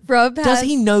 Rob has, does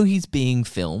he know he's being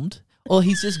filmed? Or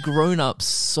he's just grown up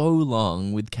so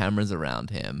long with cameras around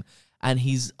him and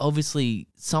he's obviously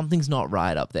something's not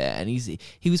right up there, and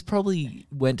he was probably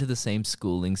went to the same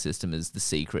schooling system as the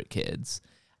secret kids.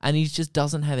 And he just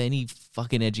doesn't have any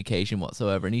fucking education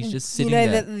whatsoever. And he's just sitting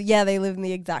there. They live in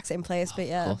the exact same place, but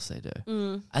yeah. Of course they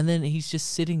do. And then he's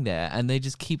just sitting there and they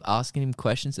just keep asking him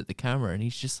questions at the camera. And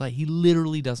he's just like, he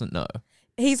literally doesn't know.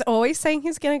 He's always saying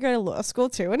he's going to go to law school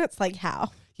too. And it's like, how?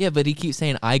 Yeah, but he keeps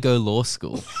saying, I go law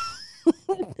school.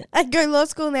 I go law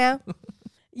school now.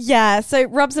 Yeah, so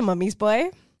Rob's a mummy's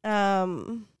boy.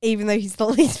 Even though he's the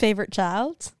least favorite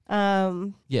child.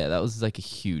 Yeah, that was like a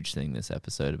huge thing this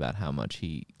episode about how much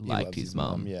he liked his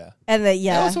mum. Yeah. And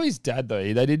also his dad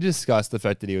though. They did discuss the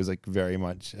fact that he was like very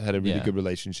much had a really good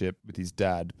relationship with his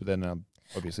dad, but then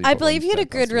obviously I believe he had a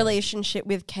good relationship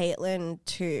with Caitlyn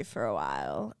too for a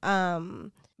while.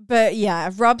 But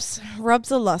yeah, Rob's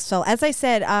a lost soul. As I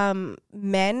said,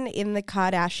 men in the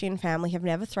Kardashian family have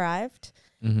never thrived.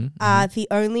 The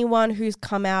only one who's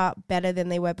come out better than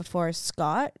they were before is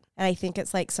Scott. And I think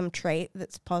it's like some trait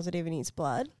that's positive in his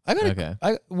blood.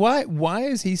 Why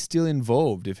is he still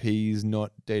involved if he's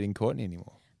not dating Courtney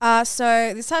anymore?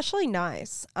 So this is actually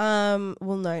nice. Well,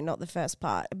 no, not the first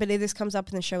part, but this comes up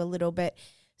in the show a little bit.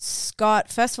 Scott,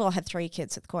 first of all, has 3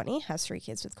 kids with Courtney.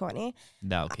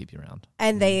 That'll keep you around.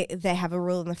 And they have a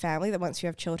rule in the family that once you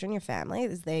have children, your family,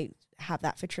 they have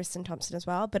that for Tristan Thompson as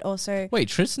well. But also... Wait,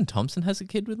 Tristan Thompson has a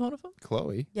kid with one of them?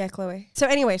 Chloe. Yeah, Chloe. So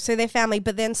anyway, so their family.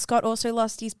 But then Scott also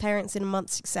lost his parents in a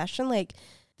month's succession. Like,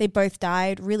 they both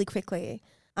died really quickly.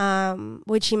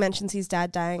 Which he mentions his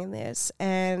dad dying in this.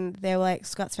 And they were like,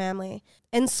 Scott's family.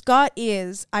 And Scott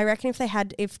is, I reckon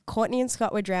if Courtney and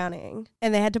Scott were drowning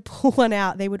and they had to pull one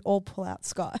out, they would all pull out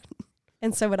Scott.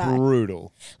 And so would I.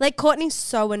 Brutal. Like, Courtney's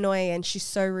so annoying and she's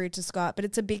so rude to Scott, but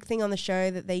it's a big thing on the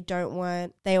show that they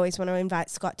always want to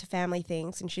invite Scott to family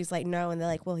things. And she's like, no. And they're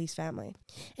like, well, he's family.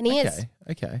 And he is.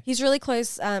 Okay. He's really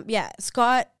close.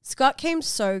 Scott came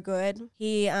so good.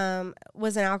 He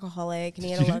was an alcoholic and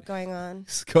he had a lot going on.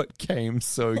 Scott came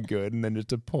so good, and then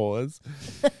just a pause.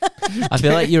 I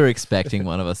feel like you're expecting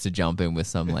one of us to jump in with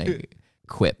some like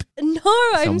quip. No,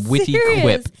 some I'm witty serious.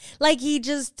 quip. Like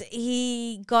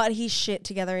he got his shit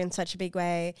together in such a big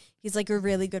way. He's like a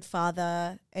really good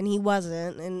father, and he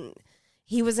wasn't. And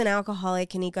he was an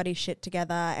alcoholic, and he got his shit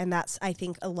together. And that's, I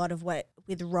think, a lot of what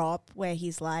with Rob, where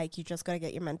he's like, you just got to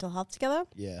get your mental health together.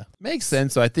 Yeah, makes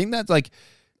sense. So I think that's like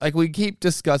we keep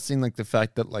discussing like the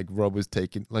fact that like Rob was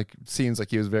taken, like seems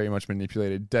like he was very much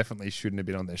manipulated. Definitely shouldn't have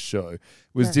been on this show.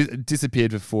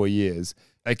 Disappeared for 4 years.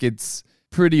 Like, it's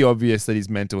pretty obvious that his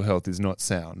mental health is not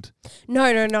sound.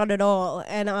 No, not at all.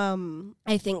 And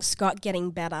I think Scott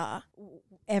getting better,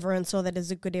 everyone saw that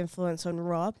as a good influence on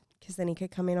Rob, because then he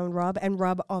could come in on Rob. And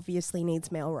Rob obviously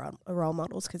needs male role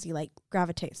models because he like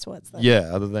gravitates towards them.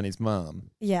 Yeah, other than his mom.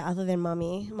 Yeah, other than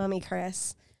Mummy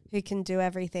Chris, who can do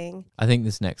everything. I think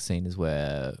this next scene is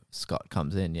where Scott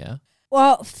comes in, yeah?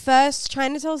 Well, first,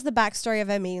 China tells the backstory of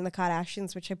her meeting the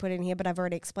Kardashians, which I put in here, but I've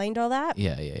already explained all that.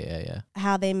 Yeah.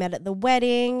 How they met at the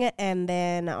wedding, and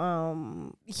then,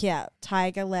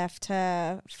 Tiger left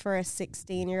her for a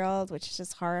 16-year-old, which is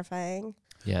just horrifying.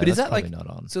 Yeah, but that's is that probably like not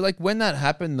on? So like when that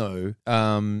happened though,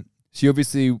 she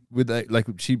obviously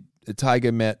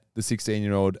Tiger met the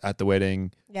 16-year-old at the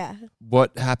wedding. Yeah.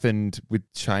 What happened with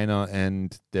China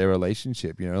and their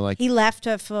relationship? You know, like he left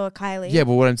her for Kylie. Yeah,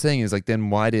 but what I'm saying is like, then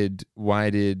why did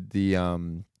the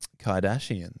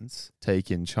Kardashians take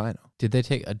in China? Did they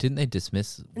take? Didn't they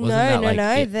dismiss?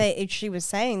 No. She was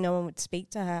saying no one would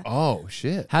speak to her. Oh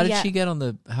shit! How did she get on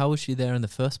the? How was she there in the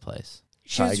first place?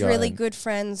 She was really good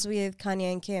friends with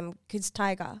Kanye and Kim, because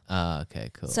Tiger. Okay,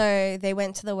 cool. So they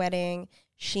went to the wedding.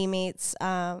 He meets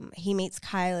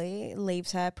Kylie,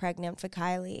 leaves her pregnant for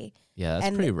Kylie. Yeah,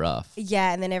 that's pretty rough.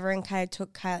 Yeah, and then everyone kind of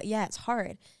took Kylie. Yeah, it's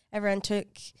horrid. Everyone took,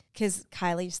 because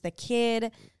Kylie's the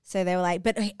kid. So they were like,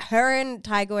 but her and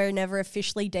Tiger were never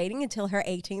officially dating until her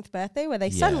 18th birthday, where they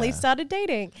suddenly started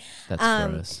dating. That's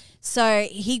gross. So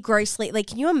he grossly, like,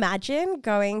 can you imagine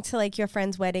going to like your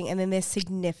friend's wedding and then their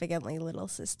significantly little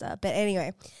sister? But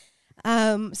anyway,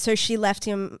 so she left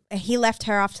him. He left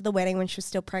her after the wedding when she was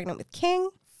still pregnant with King.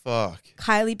 Fuck.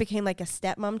 Kylie became like a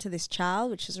stepmom to this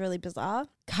child, which is really bizarre.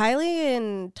 Kylie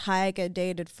and Tiger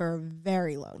dated for a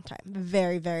very long time.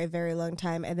 Very, very, very long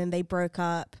time. And then they broke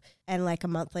up. And like a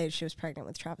month later, she was pregnant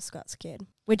with Travis Scott's kid.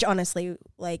 Which honestly,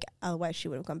 like, otherwise she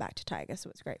would have gone back to Tiger. So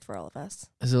it's great for all of us.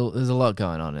 There's a lot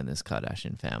going on in this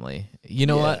Kardashian family. You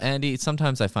know what, Andy?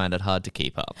 Sometimes I find it hard to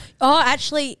keep up. Oh,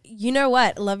 actually, you know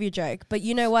what? Love your joke. But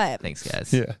you know what? Thanks,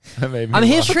 guys. Yeah. I'm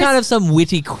here for kind of some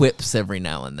witty quips every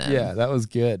now and then. Yeah, that was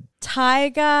good.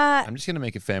 Tiger. I'm just going to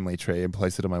make a family tree and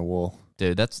place it on my wall.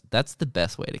 Dude, that's the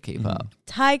best way to keep up.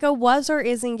 Tiger was or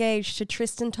is engaged to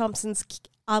Tristan Thompson's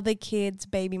other kid's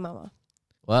baby mama.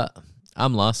 What?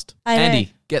 I'm lost. I know.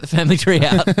 Andy, get the family tree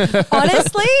out.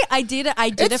 Honestly, I did a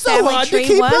It's so family hard to tree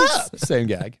keep once up. Same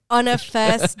gag. on a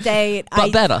first date.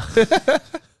 But better.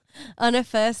 On a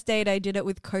first date, I did it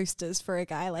with coasters for a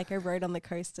guy. Like I wrote on the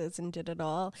coasters and did it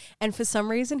all. And for some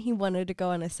reason, he wanted to go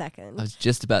on a second. I was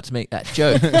just about to make that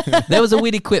joke. There was a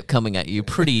witty quip coming at you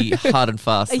pretty hard and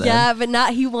fast then. Yeah, but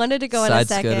not. He wanted to go on a Side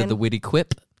second. skirt of the witty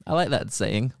quip. I like that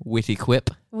saying, witty quip.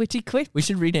 Witty quip. We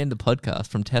should rename the podcast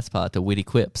from Test Part to Witty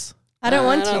Quips. I don't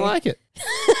want to. I don't like it.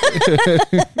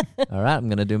 All right, I'm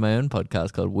going to do my own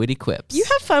podcast called Witty Quips. You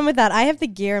have fun with that. I have the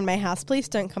gear in my house. Please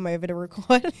don't come over to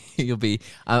record. You'll be,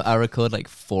 I record like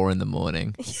 4 a.m.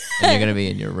 and you're going to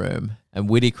be in your room. And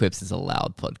Witty Quips is a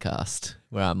loud podcast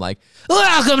where I'm like,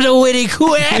 welcome to Witty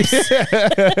Quips.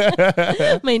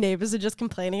 My neighbors are just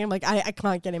complaining. I'm like, I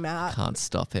can't get him out. Can't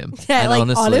stop him. Yeah, And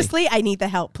like honestly, I need the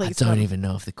help. I Please, don't stop. even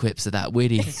know if the quips are that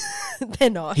witty. They're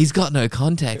not. He's got no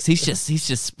context. He's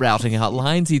just sprouting out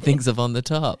lines he thinks of on the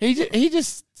top. He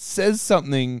just says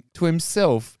something to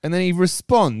himself and then he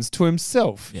responds to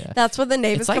himself. Yeah. That's what the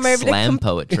neighbors It's like come over slam to.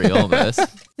 poetry almost.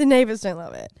 The neighbors don't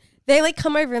love it. They like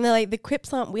come over and they're like, the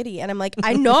quips aren't witty, and I'm like,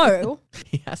 I know.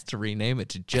 He has to rename it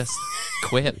to just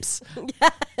quips.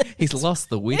 He's lost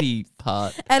the witty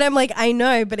part. And I'm like, I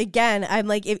know, but again, I'm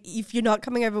like, if you're not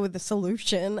coming over with a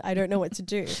solution, I don't know what to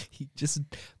do. He just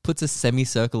puts a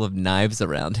semicircle of knives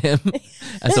around him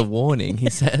as a warning, he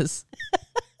says.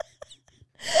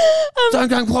 Don't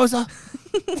come closer.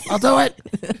 I'll do it.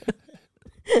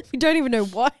 We don't even know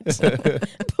what,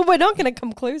 but we're not going to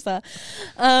come closer.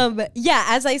 Yeah,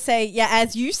 as I say, yeah,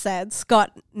 as you said,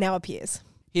 Scott now appears.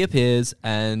 He appears,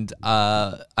 and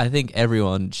I think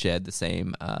everyone shared the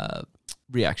same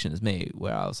reaction as me,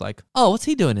 where I was like, oh, what's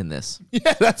he doing in this?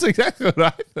 Yeah, that's exactly what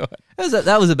I thought.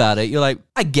 That was about it. You're like,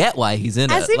 I get why he's in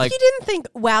As it. if Like, you didn't think,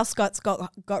 wow, Scott's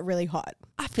got really hot.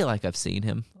 I feel like I've seen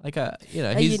him. Like, You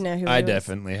he's know who he I was.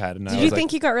 definitely had. And I Did was you like,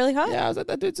 think he got really hot? Yeah, I was like,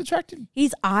 that dude's attractive.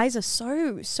 His eyes are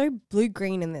so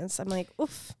blue-green in this. I'm like,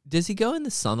 oof. does he go in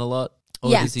the sun a lot?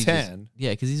 Yeah. does he Tan.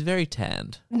 Yeah, because he's very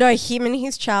tanned. No, him and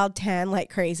his child tan like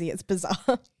crazy. It's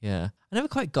bizarre. Yeah. I never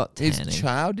quite got His tanning.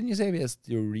 child, didn't you say he has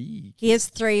 3? He has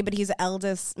 3, but his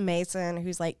eldest, Mason,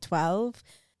 who's like 12,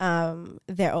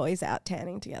 they're always out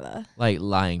tanning together. Like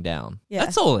lying down. Yeah.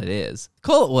 That's all it is.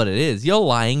 Call it what it is. You're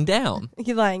lying down.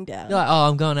 You're lying down. You're like, oh,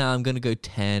 I'm going out. I'm going to go It's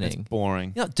tanning.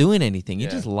 boring. You're not doing anything. You're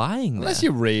Yeah. just lying there. Unless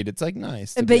you read, it's like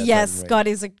nice. to be But outside yes, and read. Scott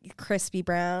is a crispy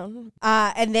brown.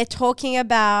 And they're talking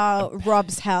about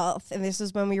Rob's health. And this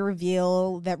is when we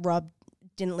reveal that Rob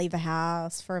didn't leave the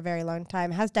house for a very long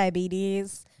time, has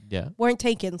diabetes, Yeah. won't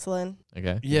take insulin.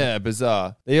 Okay. Yeah,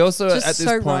 bizarre. They also Just at this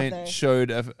so Rob, point though.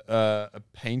 showed a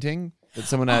painting that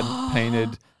someone had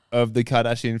painted of the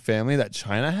Kardashian family that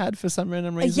China had for some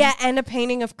random reason. Yeah, and a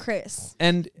painting of Chris.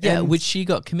 and Yeah, and, which she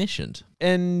got commissioned.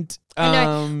 and I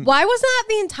know. Why wasn't that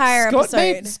the entire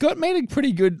episode? Scott made a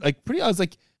pretty good I was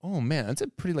like, oh man, that's a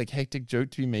pretty like hectic joke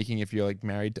to be making if you're like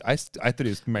married. I thought he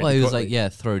was married. Well, to he was Courtney. like, yeah,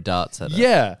 throw darts at it.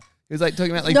 Yeah. He was like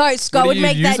talking about like No, Scott what would do you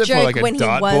make use that it for, joke like, a when he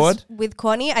was dartboard? with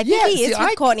Courtney. I think Yeah, he see, is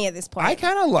with Courtney at this point. I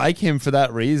kind of like him for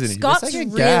that reason. Scott's He's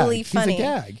just like a really gag. funny. He's a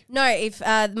gag. No, if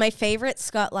my favorite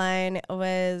Scott line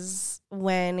was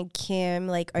when Kim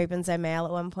like opens her mail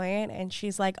at one point and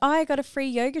she's like, "Oh, I got a free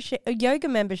yoga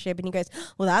membership," and he goes,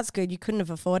 "Well, that's good. You couldn't have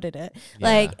afforded it." Yeah.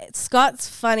 Like Scott's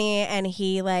funny and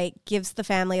he like gives the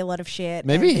family a lot of shit.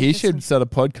 Maybe and he it's just- should start a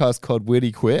podcast called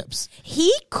Witty Quips.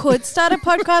 He could start a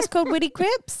podcast called Witty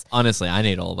Quips. Honestly, I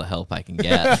need all the help I can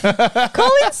get.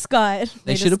 Call in Scott.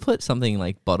 They should have put something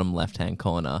like bottom left-hand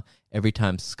corner. Every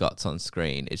time Scott's on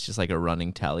screen, it's just like a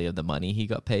running tally of the money he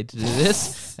got paid to do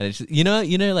this. And it's just, you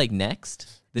know, like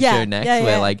Next, the Yeah, show Next, yeah,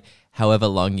 where yeah. like however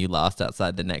long you last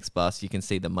outside the next bus, you can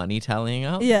see the money tallying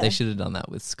up. Yeah. They should have done that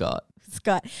with Scott.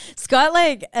 Scott,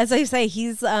 like as I say,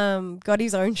 he's got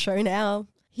his own show now.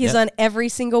 He's Yep. on every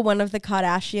single one of the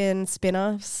Kardashian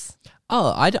spin-offs.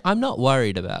 Oh, I'm not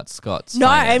worried about Scott's. No,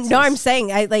 finances. I'm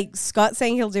saying Scott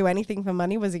saying he'll do anything for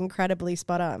money was incredibly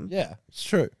spot on. Yeah, it's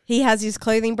true. He has his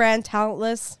clothing brand,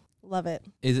 Talentless. Love it.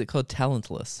 Is it called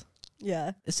Talentless?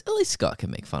 Yeah. At least Scott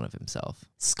can make fun of himself.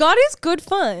 Scott is good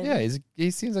fun. Yeah, he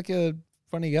seems like a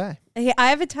funny guy. I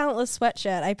have a Talentless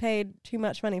sweatshirt. I paid too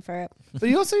much money for it. But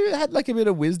he also had like a bit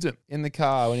of wisdom in the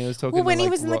car when he was talking. Well, when to, he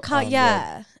like, was in the Rob. car,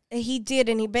 yeah. He did,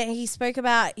 and he spoke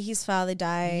about his father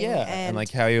dying. Yeah, and and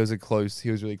like how he was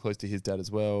really close to his dad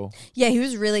as well. yeah,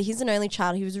 he's an only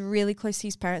child. He was really close to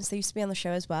his parents. They used to be on the show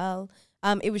as well.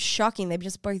 It was shocking. They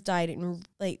just both died in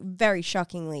like very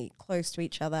shockingly close to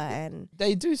each other. And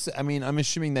They do say, I mean, I'm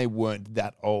assuming they weren't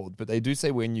that old, but they do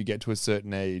say when you get to a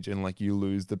certain age and like you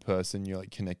lose the person you're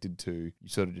like connected to, you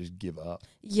sort of just give up.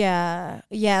 yeah,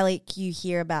 like you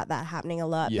hear about that happening a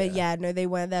lot. But Yeah. yeah, no, they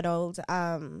weren't that old.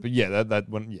 But yeah, that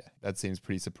one, yeah, that seems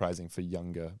pretty surprising for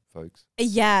younger folks.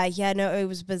 Yeah, no, it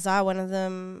was bizarre. One of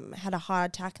them had a heart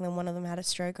attack and then one of them had a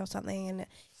stroke or something, and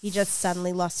he just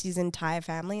suddenly lost his entire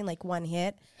family in like one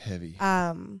hit. Heavy.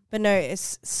 But no,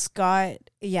 it's Scott.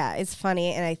 Yeah, it's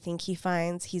funny, and I think he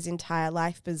finds his entire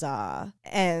life bizarre.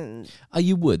 And Oh,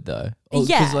 you would though,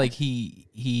 Yeah. because like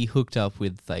he hooked up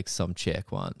with like some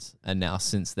chick once, and now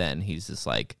since then he's just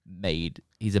like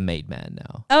he's a made man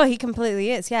now. oh, he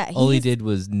completely is. Yeah, All he he's- did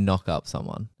was knock up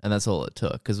someone, and that's all it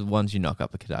took. Because once you knock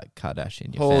up a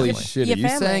Kardashian, your Holy family. shit! Your Are you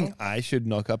family. saying I should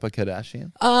knock up a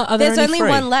Kardashian? Are there There's any only free?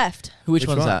 one left. Which Which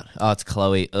one's one? that? Oh, it's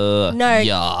Chloe. Ugh. No.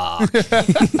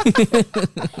 Yuck.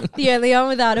 The only one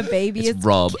without a baby It's is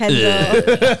Rob.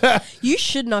 Kendall. You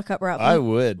should knock up Rob. I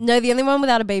would. No, the only one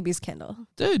without a baby is Kendall.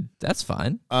 Dude, that's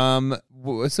fine.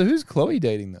 So who's Chloe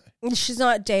dating though? She's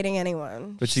not dating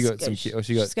anyone. But she got some ki- or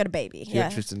she got- She's got a baby. She Yeah.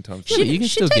 got Tristan Thompson. Yeah, but you can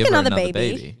she'd still take give her another another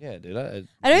baby. baby. Yeah, did I?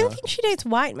 I don't No. think she dates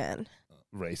white men.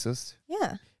 Racist.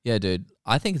 Yeah. Yeah, dude.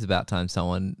 I think it's about time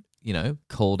someone,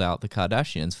 called out the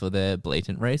Kardashians for their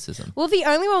blatant racism. Well, the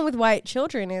only one with white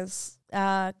children is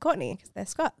Courtney, because they're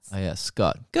Scots. Oh yeah,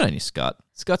 Scott. Good on you, Scott.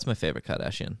 Scott's my favorite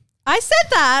Kardashian. I said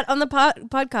that on the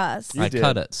podcast. You I did.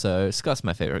 cut it, so Scott's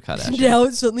my favorite Kardashian. Now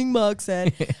it's something Mark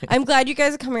said. I'm glad you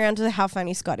guys are coming around to how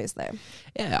funny Scott is, though.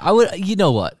 Yeah, I would. You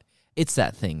know what? It's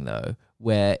that thing though,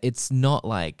 where it's not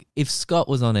like if Scott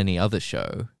was on any other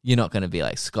show, you're not going to be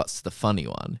like Scott's the funny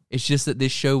one. It's just that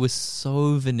this show was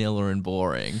so vanilla and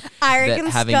boring. I that reckon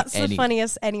having Scott's the any-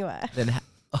 funniest anywhere.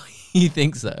 You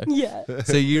think so? Yeah.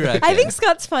 So you reckon? I think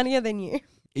Scott's funnier than you.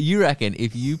 You reckon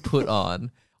if you put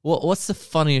on what's the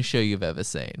funniest show you've ever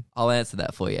seen? I'll answer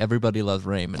that for you. Everybody Loves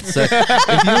Raymond. So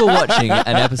if you were watching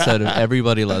an episode of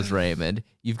Everybody Loves Raymond,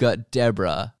 you've got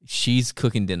Deborah. She's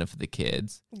cooking dinner for the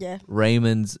kids. Yeah.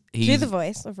 Raymond's Do he's the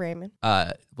voice of Raymond.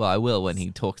 well, I will when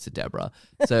he talks to Deborah.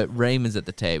 So Raymond's at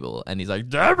the table and he's like,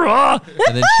 Deborah,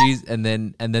 and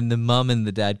then the mum and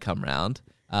the dad come round.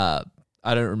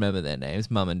 I don't remember their names,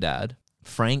 mum and dad.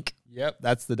 Frank Yep,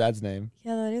 that's the dad's name.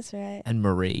 Yeah, that is right. and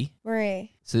Marie.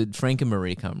 Marie. So Frank and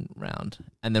Marie come round,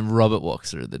 and then Robert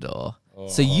walks through the door.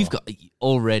 So you've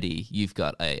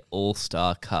got a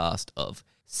all-star cast of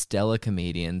stellar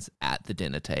comedians at the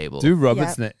dinner table. Do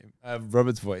Robert's name.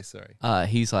 Robert's voice. Sorry.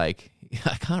 He's like,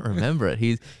 I can't remember it.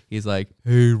 He's like,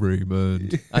 hey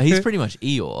Raymond. He's pretty much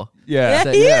Eeyore. Yeah.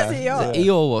 Yeah, he is Eeyore. So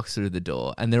Eeyore walks through the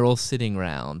door, and they're all sitting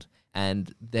round.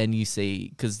 And then you see,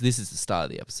 because this is the start of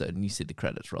the episode, and you see the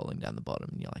credits rolling down the bottom,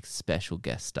 and you're like, special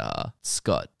guest star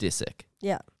Scott Disick.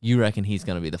 Yeah. You reckon he's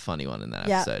going to be the funny one in that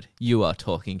Yeah. episode? You are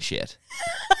talking shit.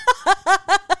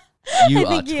 You are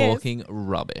think he is. talking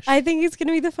rubbish. I think he's going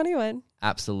to be the funny one.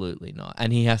 Absolutely not.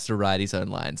 And he has to write his own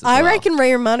lines as I well. reckon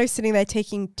Ray Romano's sitting there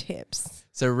taking tips.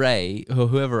 So Ray, or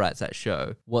whoever writes that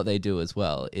show, what they do as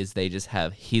well is they just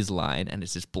have his line and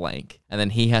it's just blank. And then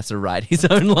he has to write his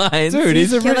own lines. Dude,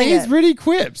 He's killing he's it. really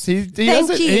quips. He Thank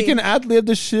you. he can ad lib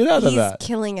the shit out of He's that.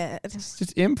 killing it. It's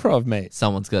just improv, mate.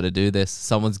 Someone's got to do this.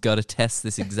 Someone's got to test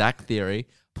this exact theory.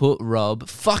 Put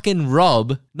fucking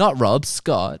Rob, not Rob,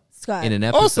 Scott, Scott. in an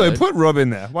episode. Also, put Rob in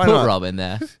there. Why Put not? Rob in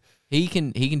there. He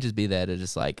can just be there to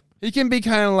just like, He can be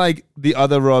kind of like the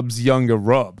other Rob's younger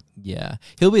Rob. yeah.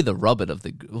 He'll be the Robert of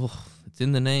the... Oh, it's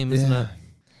in the name, isn't Yeah. it?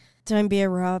 Don't be a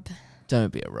Rob.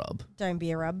 Don't be a Rob. Don't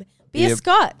be a Rob. Be Yep. a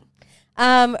Scott.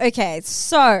 Okay,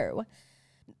 so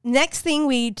next thing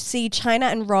we see China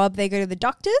and Rob, they go to the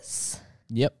doctors.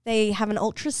 Yep. They have an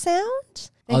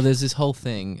ultrasound. Oh, there's this whole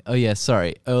thing. Oh, yeah,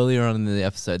 sorry. Earlier on in the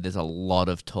episode, there's a lot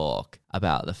of talk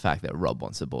about the fact that Rob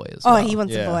wants a boy as Oh, well. he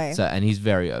wants Yeah. a boy. So, and he's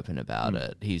very open about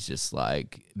it. He's just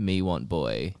like, me want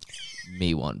boy,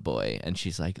 me want boy. And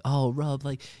she's like, oh, Rob,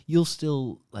 like, you'll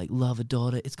still, like, love a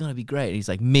daughter. It's going to be great. And he's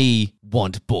like, me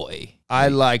want boy. I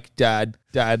like dad.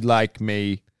 Dad like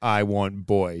me. I want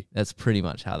boy. That's pretty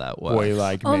much how that works. Boy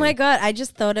like me. Oh my God, I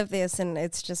just thought of this and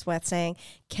it's just worth saying.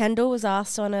 Kendall was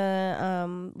asked on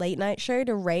a late night show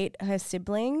to rate her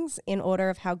siblings in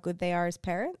order of how good they are as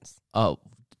parents. Oh,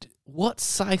 what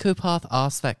psychopath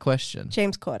asked that question?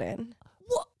 James Corden.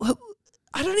 What?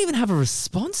 I don't even have a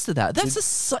response to that.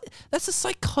 That's that's a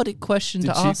psychotic question to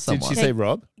Did ask she someone. say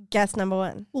Rob? Guess number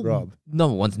one. Rob.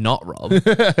 Number one's not Rob.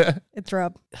 It's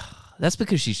Rob. That's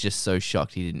because she's just so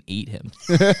shocked he didn't eat him.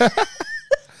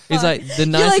 He's like the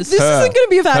You're like, nicest. this isn't going to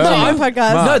be a fat shaming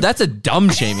podcast. No, that's a dumb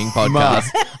shaming podcast.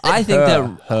 I think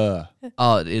that Her.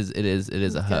 Oh, it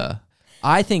is a her.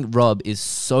 I think Rob is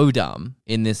so dumb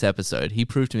in this episode. He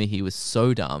proved to me he was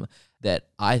so dumb that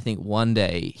I think one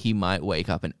day he might wake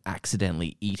up and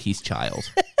accidentally eat his child.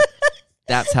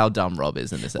 That's how dumb Rob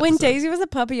is in this episode. When Daisy was a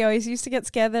puppy, I always used to get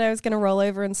scared that I was going to roll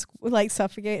over and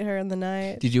suffocate her in the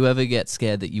night. Did you ever get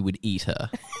scared that you would eat her?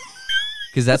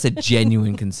 Because that's a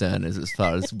genuine concern as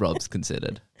far as Rob's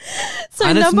considered. So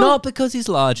and it's not because he's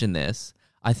large in this.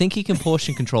 I think he can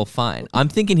portion control fine. I'm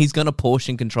thinking he's going to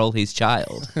portion control his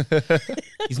child.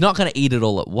 He's not going to eat it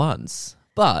all at once,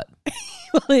 but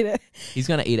he's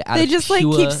going to eat it out They of just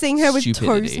pure keep seeing her with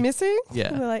stupidity. toes missing. Yeah.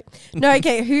 And they're like, no,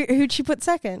 okay, who'd she put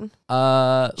second?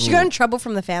 She got in trouble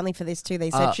from the family for this too.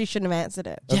 They said she shouldn't have answered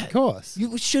it. Yeah. Of course.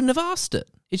 You shouldn't have asked it.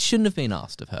 It shouldn't have been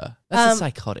asked of her. That's a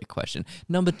psychotic question.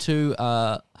 Number 2,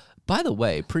 by the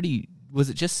way, was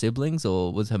it just siblings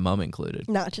or was her mum included?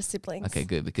 No, just siblings. Okay,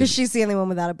 good. Because Because she's the only one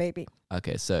without a baby.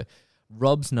 okay, so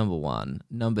Rob's number 1.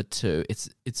 Number 2,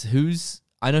 it's who's...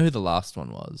 I know who the last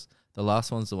one was. The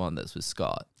last one's the one that's with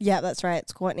Scott. Yeah, that's right.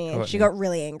 It's Courtney. And she Courtney. got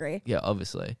really angry. Yeah,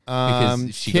 obviously.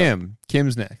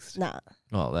 Kim's next. Nah,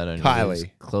 Oh, that only Kylie. leaves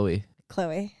Chloe.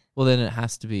 Chloe. Well, then it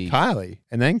has to be Kylie.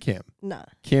 And then Kim. Nah,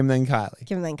 Kim, then Kylie.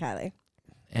 Kim then Kylie.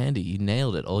 Andy. You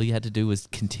nailed it. All you had to do was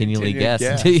continually Continue to guess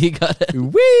guess. until you got it.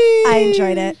 Whee! I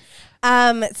enjoyed it.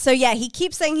 So yeah, he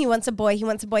keeps saying he wants a boy. He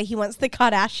wants a boy. He wants the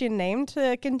Kardashian name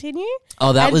to continue.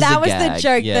 Oh, that and was that the was gag. the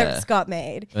joke Yeah. that Scott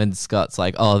made. And Scott's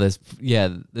like, oh,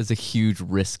 there's a huge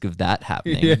risk of that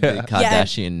happening. Yeah. The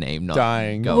Kardashian name not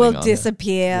Dying. going Will on.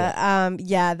 disappear.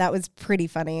 Yeah, that was pretty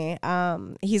funny.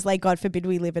 He's like, God forbid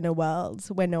we live in a world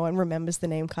where no one remembers the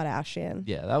name Kardashian.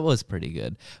 Yeah, that was pretty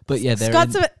good. But yeah,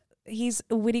 Scott's he's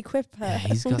a witty quipper. yeah,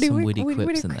 he's got some witty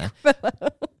quips in there.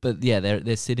 But yeah,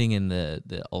 they're sitting in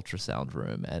the ultrasound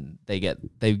room and they get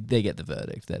the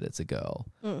verdict that it's a girl.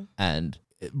 And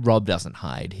Rob doesn't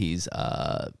hide. He's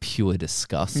pure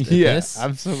disgust at Yeah, this.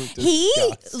 absolutely. He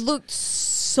disgust. looked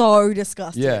so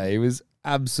disgusted. Yeah, he was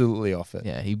absolutely off it.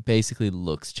 Yeah, he basically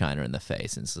looks China in the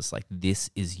face and it's just like, this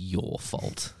is your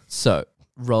fault. So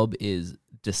Rob is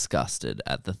disgusted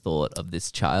at the thought of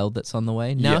this child that's on the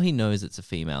way. Now he knows it's a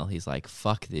female. He's like,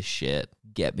 fuck this shit.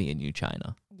 Get me a new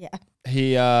China. Yeah.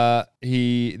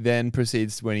 He then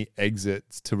proceeds when he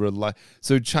exits to rely.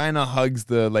 So China hugs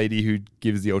the lady who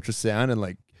gives the ultrasound and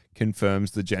like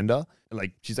confirms the gender. And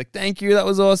like she's like, "Thank you, that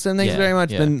was awesome. Thanks Yeah, very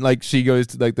much." yeah. Then like she goes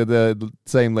to like the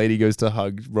same lady goes to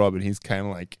hug Rob, and he's kind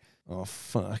of like, "Oh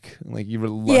fuck!" Like he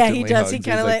reluctantly Yeah, he does. hugs. He He's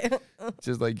kind of like.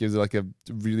 just like gives like a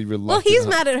really reluctant. Well, he's hug.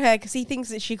 mad at her because he thinks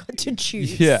that she got to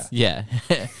choose. Yeah. Yeah.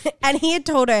 And he had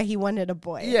told her he wanted a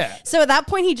boy. Yeah. So at that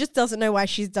point, he just doesn't know why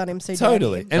she's done him so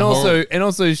Totally. dirty. And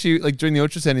also she like during the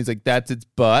ultrasound he's like, "That's its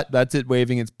butt. That's it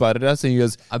waving its butt at us." And he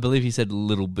goes, I believe he said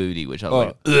little booty, which I was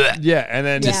like, "Oh, yeah." And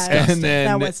then Disgusting.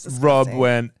 That was disgusting. Rob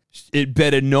went, "It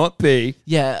better not be."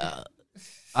 yeah,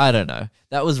 I don't know.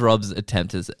 That was Rob's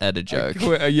attempt at a joke.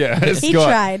 Yeah, He Scott.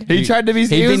 tried. He tried to be.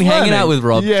 He'd was been hanging learning. out with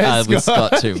Rob, Yeah, with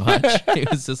Scott too much. He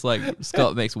was just like,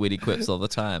 Scott makes witty quips all the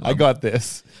time. I got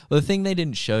this. Well, the thing they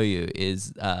didn't show you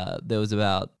is there was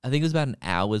I think it was about an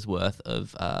hour's worth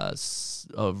of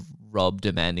Rob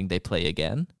demanding they play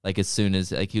again. Like as soon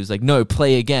as like he was like, "No,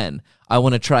 play again. I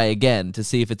want to try again to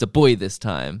see if it's a boy this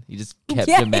time." He just kept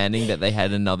Yeah. demanding that they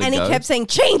had another And go. he kept saying,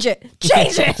 change it,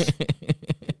 change it.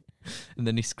 And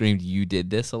then he screamed, "You did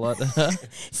this" a lot. Stick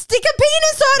a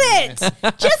penis on it.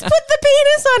 Just put the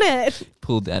penis on it.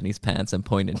 Pulled down his pants and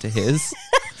pointed to his.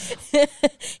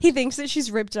 He thinks that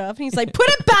she's ripped off and he's like, put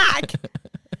it back.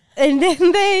 And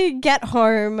then they get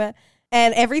home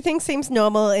and everything seems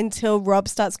normal until Rob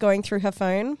starts going through her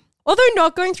phone. Although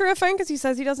not going through her phone because he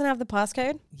says he doesn't have the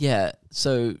passcode. Yeah,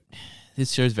 so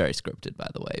this show's very scripted, by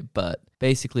the way, but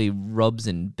basically Rob's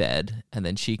in bed and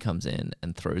then she comes in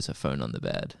and throws her phone on the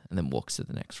bed and then walks to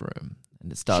the next room.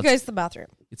 And She goes to the bathroom.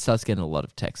 it starts getting a lot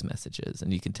of text messages,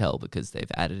 and you can tell because they've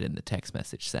added in the text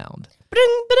message sound.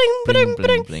 Bling, bling, Bling, bling, bling,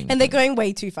 bling. bling, And they're bling. going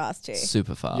way too fast too.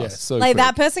 Super fast. Yeah, so Like quick.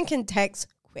 that person can text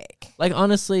quick. Like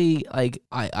honestly, like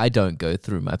I don't go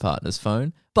through my partner's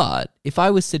phone, but if I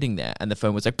was sitting there and the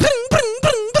phone was like bling, bling,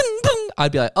 bling, bling, bling,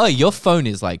 I'd be like, "Oh, your phone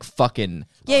is like fucking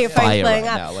Yeah, your phone's fire blowing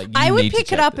right up. now. Like, you I would need to pick it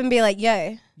check up this." and be like,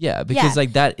 yo. Yeah, because Yeah.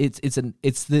 like that,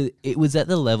 it was at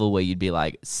the level where you'd be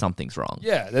like, something's wrong.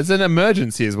 Yeah, there's an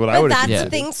emergency, is what I But would have that's Yeah. the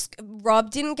thing. Rob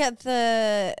didn't get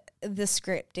the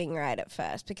scripting right at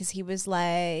first because he was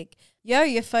like, "Yo,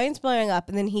 your phone's blowing up,"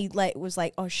 and then he like was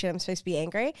like, "Oh shit, I'm supposed to be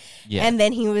angry." Yeah. And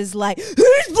then he was like, "Who's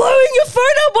blowing your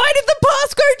phone up? Why did the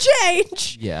passcode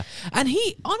change?" Yeah, and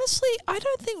he honestly, I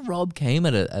don't think Rob came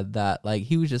at that. Like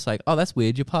he was just like, "Oh, that's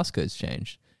weird. Your passcode's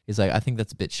changed." He's like, I think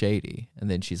that's a bit shady. And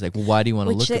then she's like, well, why do you want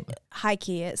to Which look at it high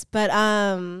key is. But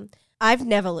I've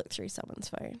never looked through someone's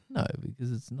phone. No,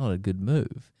 because it's not a good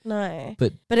move. No.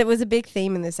 But it was a big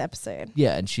theme in this episode.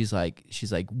 yeah, and she's like,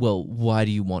 well, why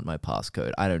do you want my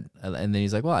passcode? I don't. And then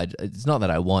he's like, well, it's not that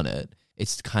I want it.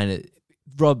 It's kind of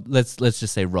Rob. Let's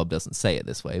just say Rob doesn't say it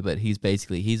this way, but he's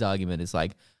basically, his argument is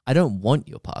like, I don't want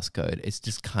your passcode. It's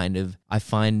just kind of, I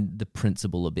find the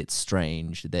principle a bit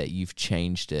strange that you've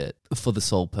changed it for the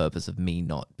sole purpose of me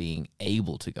not being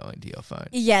able to go into your phone.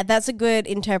 Yeah, that's a good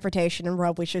interpretation, and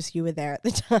Rob wishes you were there at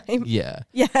the time. Yeah.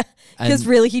 Yeah, because And-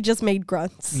 really he just made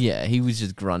grunts. Yeah, he was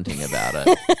just grunting about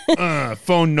it.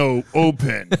 Phone no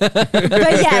open. But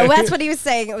yeah, that's what he was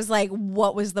saying. It was like,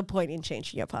 what was the point in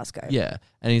changing your passcode? Yeah.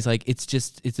 And he's like,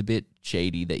 it's a bit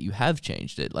shady that you have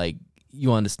changed it. Like,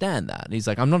 you understand that. And he's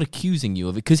like, I'm not accusing you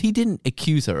of it, because he didn't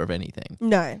accuse her of anything.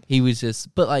 No. He was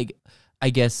just, but like, I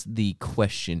guess the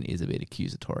question is a bit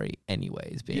accusatory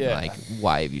anyways, being Yeah. like,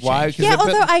 why have you Why? changed it? 'Cause Yeah,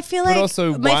 but- although I feel but like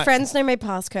also my why- friends know my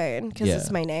passcode because Yeah. it's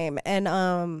my name.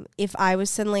 And if I was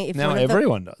suddenly... if Now one of the-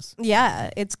 everyone does. Yeah,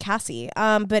 it's Cassie.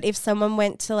 But if someone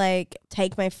went to like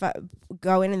take my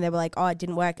go in and they were like, oh, it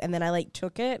didn't work, and then I like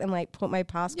took it and like put my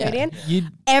passcode in,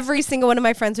 every single one of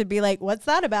my friends would be like, what's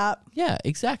that about? Yeah,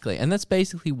 exactly. And that's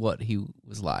basically what he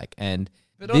was like. And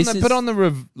But on the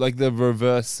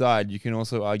reverse side, you can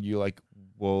also argue like,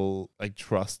 well, like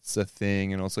trust's a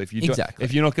thing, and also if you Exactly.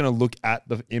 if you're not going to look at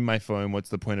in my phone, what's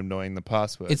the point of knowing the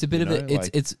password? it's a bit you of know? a,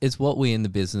 it's what we in the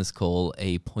business call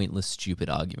a pointless, stupid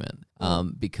argument.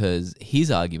 Because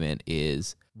his argument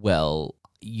is, well,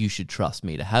 you should trust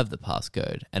me to have the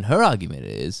passcode. And her argument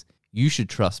is, you should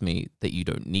trust me that you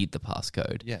don't need the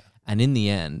passcode. Yeah, And in the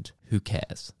end, who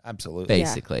cares? absolutely.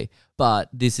 Basically. But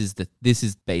this is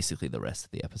basically the rest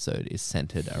of the episode is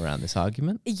centered around this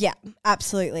argument. Yeah,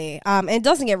 absolutely. And it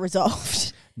doesn't get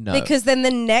resolved. No. Because then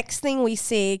the next thing we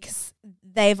see, because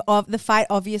the fight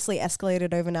obviously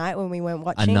escalated overnight when we weren't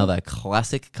watching. Another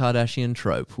classic Kardashian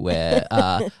trope where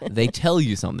they tell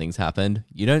you something's happened.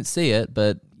 You don't see it,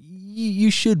 but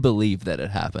you should believe that it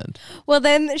happened. Well,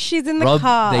 then she's in the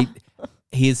car.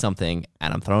 Here's something,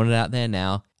 and I'm throwing it out there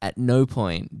now. At no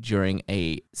point during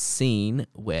a scene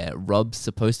where Rob's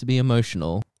supposed to be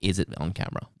emotional is it on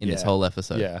camera in this Yeah. whole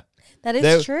episode. Yeah, That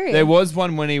is true. There was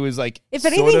one when he was like, if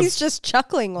sort anything, of- he's just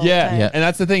chuckling all the yeah, time. Yeah. and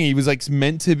that's the thing. He was like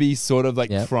meant to be sort of like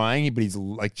Yep. crying, but he's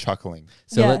like chuckling.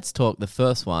 So Yeah. let's talk the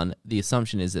first one. The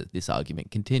assumption is that this argument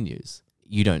continues.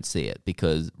 You don't see it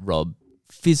because Rob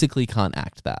physically can't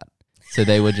act that. So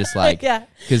they were just like, Yeah.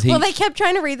 because Well, they kept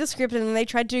trying to read the script and then they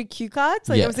tried to do cue cards.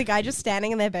 Like Yeah. there was a guy just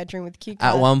standing in their bedroom with cue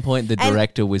cards. at one point the And-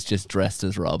 director was just dressed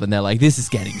as Rob, and they're like, this is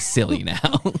getting silly now.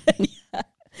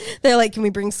 They're like, can we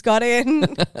bring Scott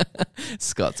in?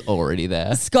 Scott's already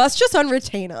there. Scott's just on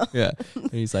retainer. Yeah.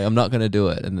 And he's like, I'm not going to do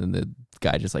it. And then the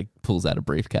guy just like pulls out a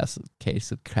briefcase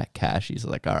of cash. He's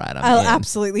like, all right, I'll I'm in.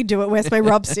 absolutely do it. Where's my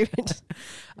Rob suit?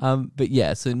 But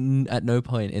yeah, so at no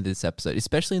point in this episode,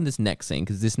 especially in this next scene,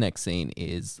 because this next scene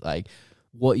is like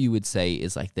what you would say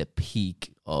is like the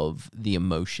peak of the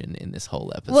emotion in this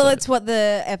whole episode. Well, it's what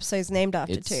the episode's named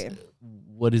after It's- too.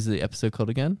 What is the episode called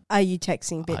again? Are you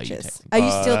texting Are you bitches? texting- Are you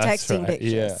Oh, still that's texting right,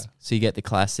 bitches? yeah. So you get the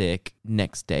classic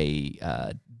next day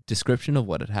description of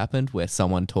what had happened, where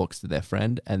someone talks to their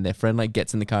friend and their friend like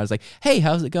gets in the car and is like, hey,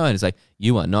 how's it going? It's like,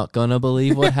 you are not gonna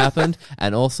believe what happened.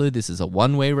 And also this is a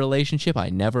one-way relationship. I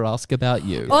never ask about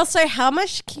you. Also, how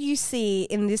much can you see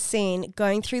in this scene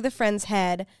going through the friend's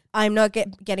head? I'm not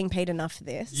getting paid enough for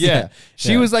this. Yeah,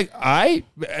 she Yeah. was like,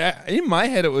 in my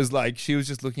head, it was like she was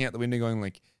just looking out the window, going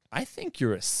like, I think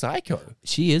you're a psycho.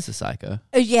 She is a psycho.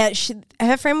 Yeah,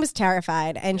 her friend was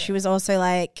terrified, and she was also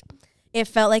like, it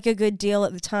felt like a good deal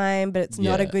at the time, but it's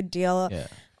not a Yeah. good deal.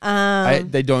 Yeah.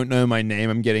 They don't know my name.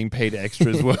 I'm getting paid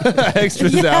extras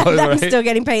extras Yeah, hours, I'm right? still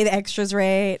getting paid the extras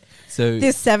rate. So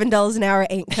This $7 an hour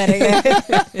ain't cutting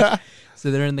it. So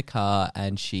they're in the car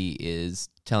and she is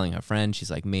telling her friend,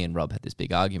 she's like, me and Rob had this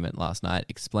big argument last night,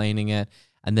 explaining it.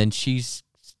 And then she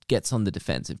gets on the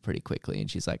defensive pretty quickly.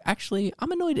 And she's like, actually,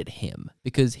 I'm annoyed at him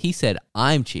because he said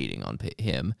I'm cheating on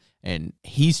him and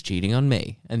he's cheating on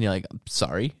me. And you're like, I'm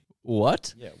sorry,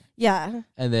 what? Yeah.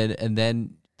 And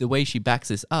then the way she backs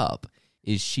this up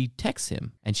is she texts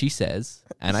him and she says,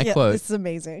 and I Yeah, quote, this is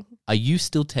amazing. are you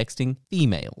still texting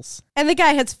females? And the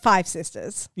guy has 5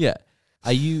 sisters. Yeah.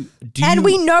 Are you? And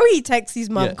we know he texts his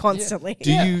mum Yeah. constantly.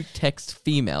 Do you text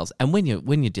females? And when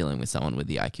you're dealing with someone with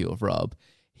the IQ of Rob,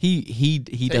 he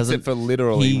Takes doesn't it for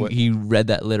literally. He read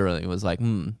that literally and was like,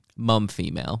 mum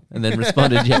female, and then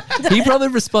responded, yeah. He probably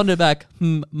responded back,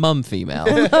 mum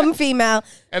female. Mum female.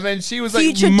 and then she was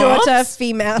Future like, daughter "Mums?"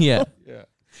 female. Yeah. Yeah.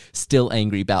 Still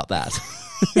angry about that.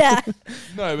 Yeah.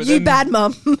 No, but You then bad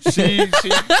mum. she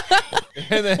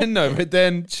and then no, but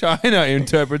then China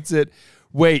interprets it.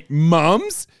 Wait,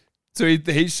 mums? So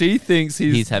she thinks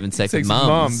He's having sex with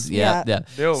mums. Yeah.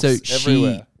 Milfs So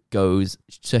everywhere. she goes,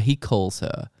 so he calls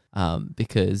her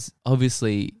because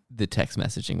obviously the text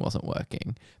messaging wasn't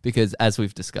working because as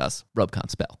we've discussed, Rob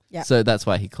can't spell. Yeah. So that's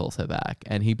why he calls her back.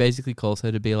 And he basically calls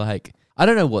her to be like, I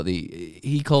don't know what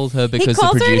he calls her because the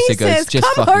calls her and he producer goes, says, just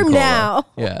 "Come fucking home call now."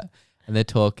 her. Yeah. And they're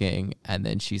talking and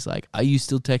then she's like, are you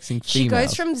still texting females? She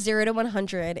goes from 0 to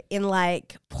 100 in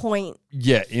like 0.2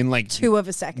 Yeah, in like of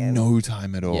a second. no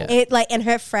time at all. Yeah. It like, and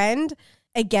her friend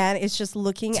again is just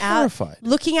looking Terrified.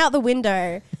 out the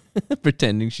window,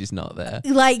 pretending she's not there.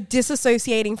 like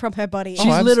disassociating from her body.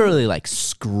 She's literally like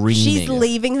screaming. She's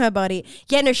leaving her body.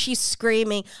 Yeah, no, she's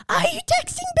screaming, "Are you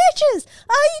texting bitches?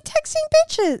 Are you texting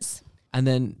bitches?" And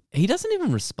then he doesn't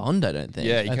even respond, I don't think.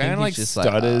 Yeah, he I think kind of he's like just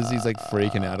stutters. He's like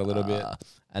freaking out a little bit.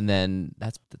 And then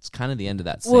that's kind of the end of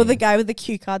that scene. Well, the guy with the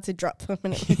cue cards had dropped them.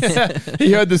 And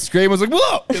He heard the scream, was like,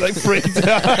 "Whoa!" He like freaked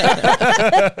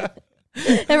out.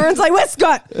 everyone's like, "Where's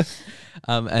Scott?"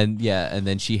 and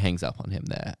then she hangs up on him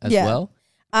there as Yeah. well.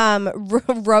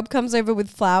 Rob comes over with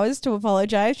flowers to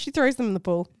apologize. She throws them in the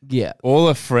pool. Yeah. All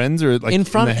her friends are like In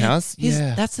front the house.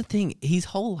 Yeah. That's the thing. His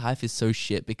whole life is so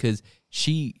shit because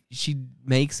she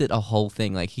makes it a whole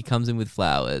thing. Like he comes in with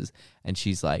flowers and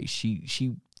she's like she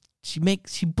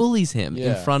bullies him in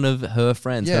Yeah. front of her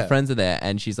friends. Yeah. Her friends are there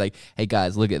and she's like, "Hey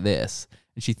guys, look at this."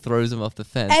 And she throws him off the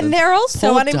fence. And they're all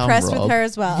so poor dumb unimpressed with Rob. her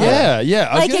as well. Yeah.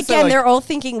 I was Like gonna say, again, they're all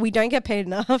thinking we don't get paid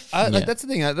enough. Like Yeah. that's the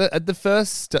thing. At the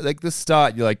first, like the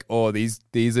start, you're like, oh, these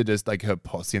are just like her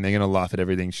posse, and they're gonna laugh at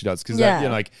everything she does because Yeah.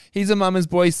 like he's a mama's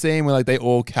boy scene where like they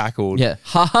all cackled. Yeah.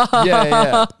 Ha ha ha.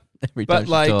 Yeah. Every time But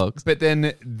she like, talks. but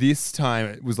then this time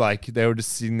it was like they were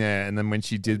just sitting there, and then when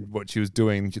she did what she was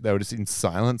doing, they were just in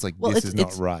silence. Like this is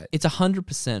not right. It's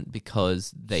 100%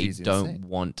 because they She's don't insane.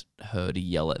 want her to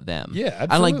yell at them. Yeah,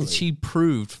 And absolutely. like she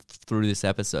proved through this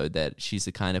episode that she's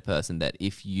the kind of person that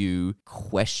if you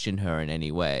question her in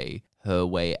any way, her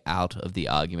way out of the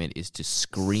argument is to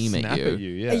scream Snap at you,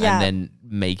 Yeah. and then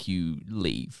make you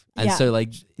leave. And Yeah. so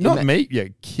like Not me. Yeah,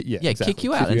 exactly. Kick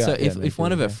you out. Kick And so Yeah, if make one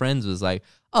you of her leave, friends was like,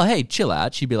 "Oh, hey, chill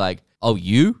out," she'd be like, "Oh,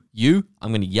 you, I'm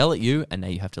going to yell at you, and now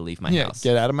you have to leave my yeah, house."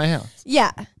 get out of my house.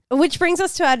 Yeah. Which brings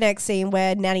us to our next scene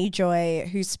where Nanny Joy,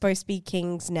 who's supposed to be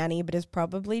King's nanny but is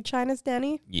probably China's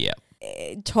nanny, Yeah.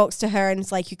 talks to her and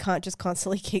is like, you can't just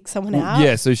constantly kick someone out.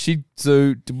 Yeah, so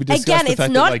did we discuss Again, the it's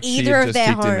fact not that like she either had of just their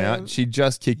kicked him home. out? She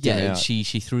just kicked him Yeah, out. she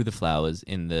threw the flowers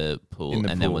in the pool In the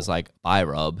and then pool. was like, "Bye,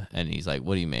 Rob." And he's like,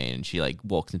 "What do you mean?" And she like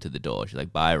walks into the door. She's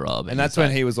like, "Bye, Rob." And that's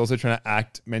when he was also trying to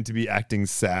meant to be acting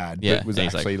sad, Yeah, but was and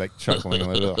he's actually like chuckling a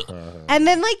little. And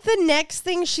then like the next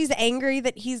thing, she's angry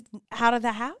that he's out of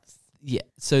the house. Yeah.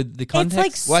 So the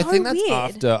context. like Well, I So think that's weird.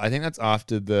 after. I think that's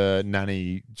after the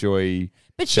Nanny Joy.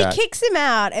 But she chat. kicks him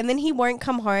out and then he won't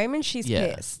come home and she's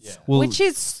Yeah. pissed. Well- Which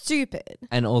is stupid.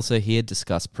 and also he had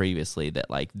discussed previously that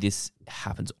like this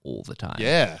happens all the time.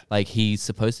 Yeah. Like he's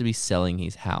supposed to be selling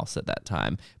his house at that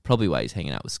time. Probably why he's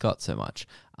hanging out with Scott so much.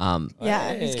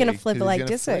 Yeah, he's gonna flip it like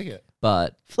this. Disick.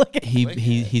 But Flick it.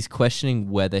 he's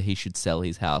questioning whether he should sell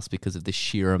his house because of the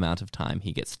sheer amount of time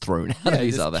he gets thrown out of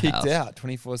his other kicked house. out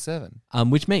 24/7.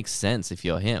 Which makes sense if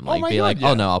you're him. Like my be God, like,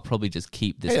 yeah. "Oh no, I'll probably just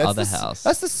keep this other house."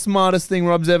 That's the smartest thing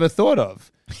Rob's ever thought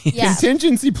of. Yeah.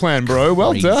 Contingency plan, bro.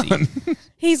 Well Crazy. done.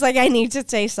 He's like, I need to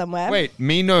stay somewhere. Wait,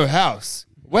 me no house.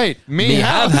 Wait, me, Me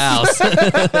house. have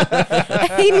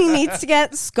house. He needs to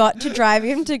get Scott to drive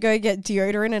him to go get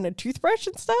deodorant and a toothbrush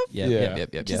and stuff.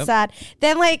 Yep. Just sad.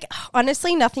 Then, like,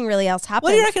 honestly, nothing really else happens.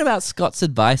 What do you reckon about Scott's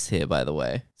advice here, by the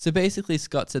way? So basically,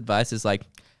 Scott's advice is like,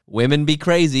 women be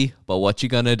crazy, but what you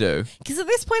gonna do? Because at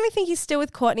this point, I think he's still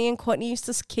with Courtney, and Courtney used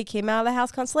to kick him out of the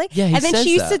house constantly. Yeah, he and then says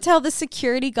she used to that. tell the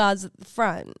security guards at the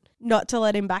front not to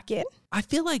let him back in. I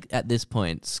feel like at this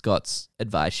point, Scott's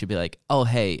advice should be like, "Oh,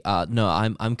 hey, no,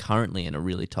 I'm currently in a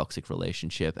really toxic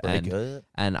relationship,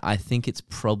 and I think it's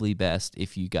probably best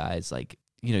if you guys like,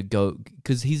 go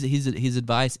because his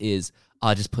advice is,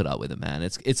 just put up with it, man.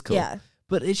 It's cool." Yeah.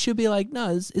 But it should be like,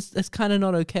 no, it's kind of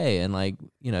not okay, and like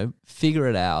figure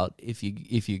it out if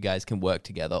you guys can work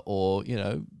together, or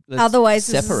let's Otherwise,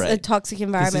 separate. this is a toxic 'Cause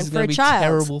environment this is for gonna a be child.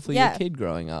 terrible for Yeah. your kid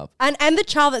growing up. And the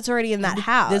child that's already in that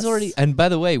house. There's already, and by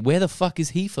the way, where the fuck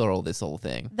is he for all this whole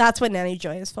thing? That's what Nanny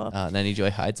Joy is for. Nanny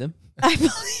Joy hides him. I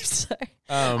believe so.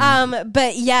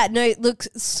 But yeah, no, look,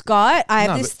 Scott, I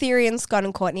have No, this but- theory in Scott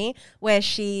and Courtney where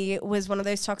she was one of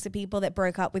those toxic people that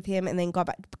broke up with him and then got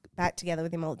back together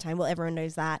with him all the time. Well, everyone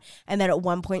knows that. And then at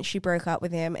one point she broke up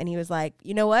with him and he was like,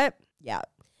 you know what? Yeah.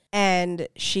 And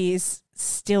she's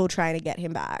still trying to get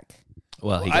him back.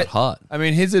 Well, he got hot. I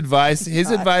mean, his advice to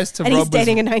and Rob he's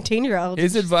dating was, a 19-year-old.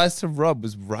 his advice to Rob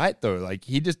was right though. Like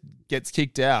he just gets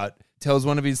kicked out, tells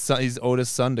one of his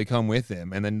oldest son to come with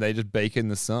him, and then they just bake in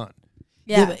the sun.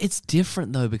 Yeah. But it's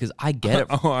different though because I get it.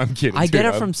 Oh, I'm kidding. I get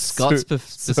dude. it from I'm Scott's so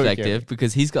perspective kidding.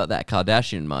 because he's got that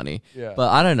Kardashian money. Yeah. But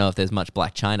I don't know if there's much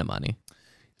Black China money.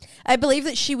 I believe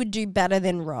that she would do better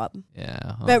than Rob.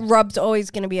 Yeah. But Rob's always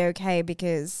going to be okay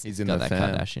because, He's in got the that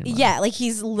fam. Kardashian money. yeah, like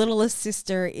his littlest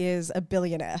sister is a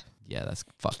billionaire. Yeah, that's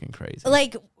fucking crazy.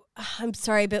 Like, I'm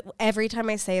sorry, but every time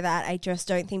I say that, I just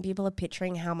don't think people are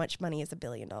picturing how much money is $1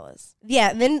 billion.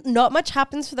 Yeah, then not much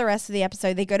happens for the rest of the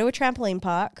episode. They go to a trampoline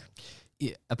park.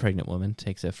 Yeah, a pregnant woman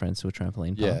takes her friends to a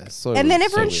trampoline park. Yeah. So And then so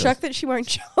everyone's weird. shocked that she won't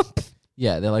jump.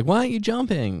 Yeah, they're like, why aren't you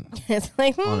jumping? It's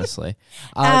like, Honestly.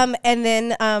 And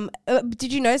then,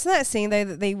 did you notice in that scene though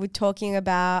that they were talking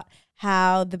about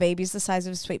how the baby's the size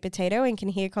of a sweet potato and can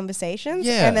hear conversations?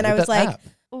 Yeah, And then I with was that like, app.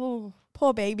 oh,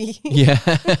 poor baby. Yeah.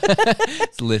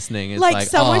 It's listening. It's like,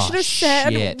 someone oh, should have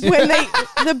said shit. when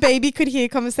the baby could hear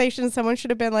conversations, someone should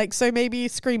have been like, so maybe you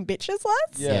scream bitches,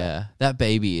 lads? Yeah. That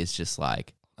baby is just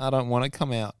like, I don't want to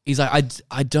come out. he's like,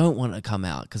 I don't want to come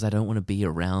out because I don't want to be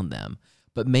around them.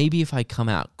 But maybe if I come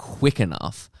out quick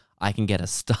enough, I can get a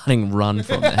starting run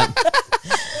from them.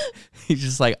 He's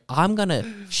just like,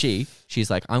 she's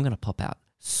like, I'm going to pop out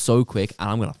so quick and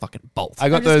I'm going to fucking bolt. I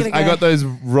got I'm just those. gonna I go. got those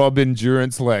Rob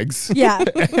endurance legs. Yeah.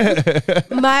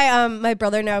 My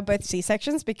brother and I were both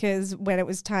C-sections because when it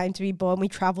was time to be born, we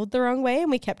traveled the wrong way and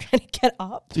we kept trying to get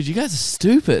up. Dude, you guys are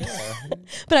stupid.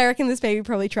 But I reckon this baby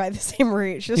probably tried the same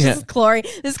route. She's Yeah. just clawing.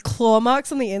 There's claw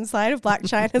marks on the inside of Black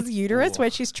China's uterus where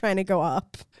she's trying to go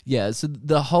up. Yeah, so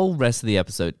the whole rest of the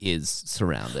episode is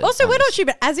surrounded. Also, on we're not this-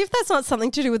 stupid. As if that's not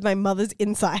something to do with my mother's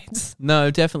insides.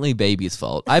 No, definitely baby's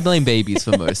fault. I blame babies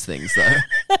for most things,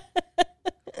 though.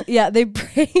 Yeah, they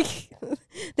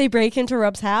break into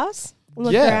Rob's house.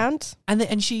 Look Yeah. around.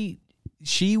 And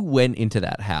she went into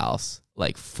that house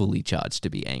like fully charged to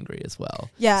be angry as well.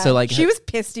 Yeah. So like she was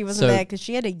pissed he wasn't so- there because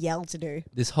she had a yell to do.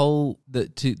 this whole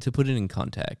to put it in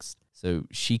context. So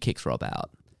she kicks Rob out.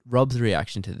 Rob's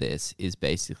reaction to this is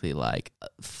basically like,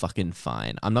 fucking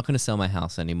fine. I'm not going to sell my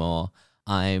house anymore.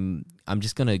 I'm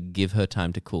just going to give her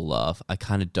time to cool off. I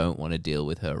kind of don't want to deal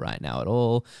with her right now at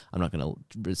all. I'm not going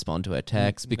to respond to her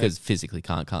texts because physically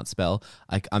can't spell.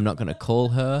 I'm not going to call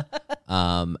her.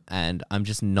 And I'm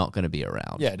just not going to be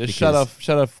around. Yeah, just because,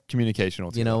 shut off communication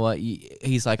altogether. You know what?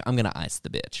 He's like, I'm going to ice the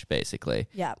bitch, basically.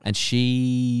 Yeah. And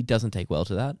she doesn't take well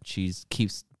to that. She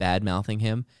keeps bad-mouthing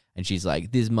him. And she's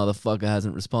like, this motherfucker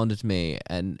hasn't responded to me.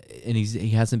 And he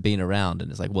hasn't been around. And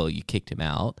it's like, well, you kicked him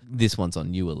out. This one's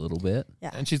on you a little bit.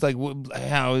 And she's like, well,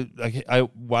 how? Like, I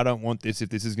don't want this if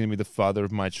this is going to be the father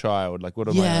of my child. Like, what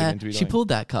am I Yeah, going to be she doing? pulled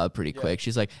that card pretty quick.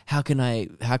 She's like, how can I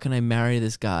marry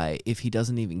this guy if he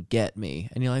doesn't even get me?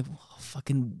 And you're like, well,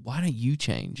 fucking, why don't you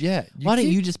change? Yeah, Why don't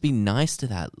you just be nice to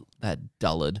that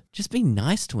dullard? Just be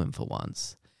nice to him for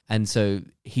once. And so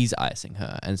he's icing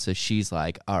her. And so she's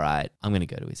like, all right, I'm going to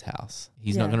go to his house.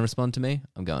 He's not Yeah. going to respond to me.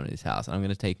 I'm going to his house. And I'm going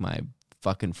to take my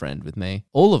fucking friend with me.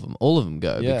 All of them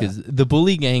go Yeah. because the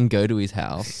bully gang go to his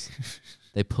house.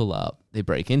 They pull up, they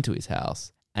break into his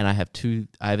house. And I have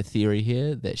a theory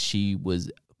here that she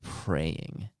was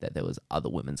praying that there was other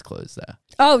women's clothes there.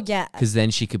 Oh, yeah. Because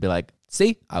then she could be like,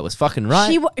 see, I was fucking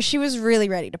right. She was really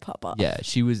ready to pop up. Yeah,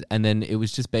 she was, and then it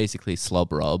was just basically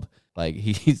slob Rob. Like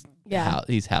his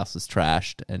house was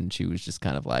trashed, and she was just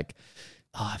kind of like,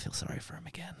 "Oh, I feel sorry for him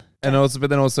again." And also, but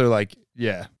then also, like,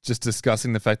 yeah, just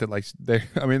discussing the fact that, like,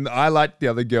 I mean, I liked the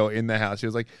other girl in the house. She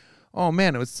was like, "Oh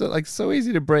man, it was so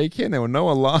easy to break in. There were no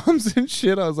alarms and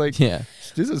shit." I was like, Yeah,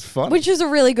 this is fun." Which is a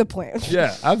really good point.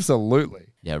 Yeah, absolutely.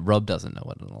 yeah. Rob doesn't know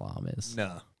what an alarm is.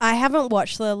 No. I haven't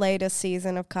watched the latest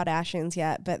season of Kardashians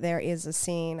yet, but there is a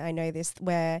scene, I know this,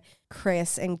 where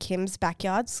Chris and Kim's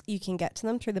backyards, you can get to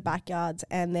them through the backyards,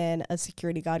 and then a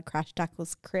security guard crash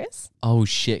tackles Chris. Oh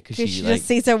shit! Because Because she she like, just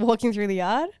sees her walking through the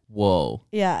yard. whoa,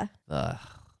 Yeah.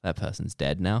 that person's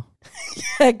dead now.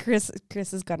 Chris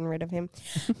has gotten rid of him.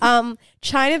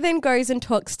 China then goes and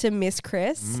talks to Miss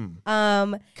Chris.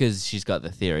 Because she's got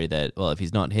the theory that, well, if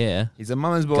he's not here, He's a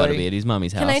mama's boy. got to be at his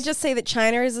mummy's house. Can I just say that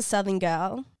China is a Southern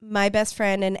girl? My best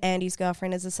friend and Andy's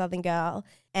girlfriend is a Southern girl,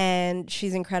 and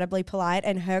she's incredibly polite.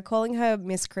 And her calling her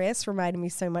Miss Chris reminded me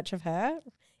so much of her.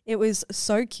 It was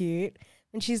so cute.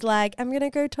 And she's like, I'm going to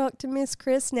go talk to Miss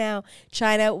Chris now.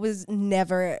 China was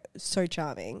never so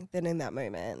charming than in that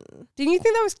moment. Didn't you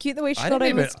think that was cute the way she called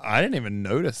her Miss? I didn't even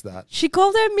notice that. She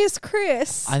called her Miss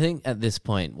Chris. I think at this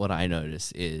point, what I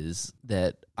notice is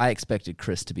that I expected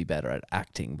Chris to be better at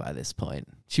acting by this point.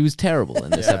 She was terrible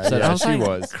in this Yeah, episode. yeah, I was she like,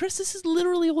 was. Chris, this is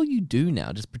literally all you do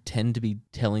now. Just pretend to be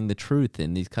telling the truth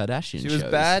in these Kardashian She shows.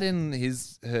 was bad in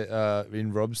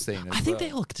in Rob's scene. As I think well.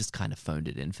 they all just kind of phoned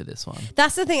it in for this one.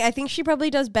 That's the thing. I think she probably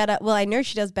does better. Well, I know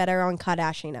she does better on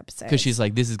Kardashian episodes. Because she's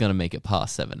like, this is going to make it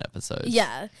past 7 episodes.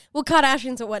 Yeah. Well,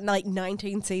 Kardashians are what, like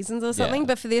 19 seasons or something? Yeah.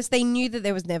 But for this, they knew that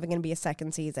there was never going to be a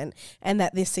second season and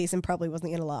that this season probably wasn't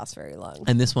going to last very long.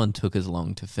 And this one took as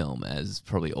long to film as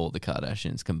probably all the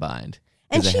Kardashians combined.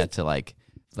 And Because they she- had to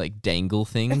like dangle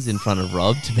things in front of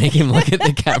Rob to make him look at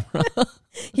the camera.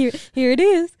 Here it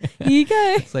is. Here you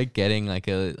go. It's like getting like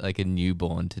a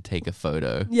newborn to take a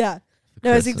photo. Yeah. for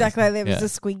No, it's Christmas. exactly like that. It was Yeah. a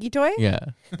squeaky toy. Yeah.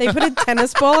 They put a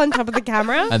tennis ball on top of the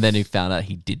camera. And then he found out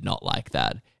he did not like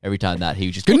that. Every time that he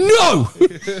would just go, no,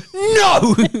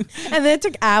 no. And then it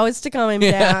took hours to calm him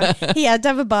down. He had to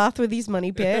have a bath with his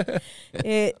money pit.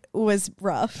 It was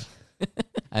rough.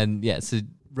 And yeah, so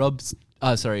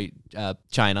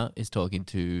China is talking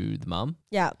to the mum,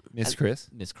 Yeah. Miss Chris.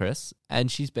 Miss Chris,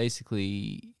 and she's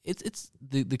basically it's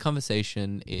the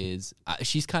conversation is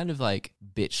she's kind of like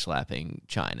bitch slapping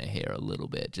China here a little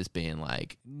bit, just being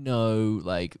like, no,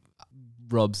 like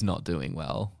Rob's not doing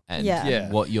well, and Yeah. Yeah.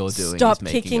 what you're doing Stop is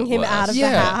making kicking it him worse. out of the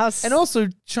house. And also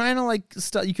China, like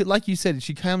you could, like you said,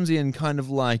 she comes in kind of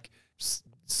like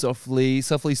softly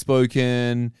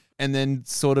spoken, and then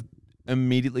sort of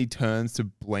immediately turns to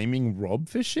blaming Rob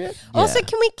for shit. Also, Yeah.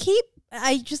 can we keep...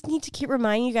 I just need to keep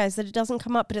reminding you guys that it doesn't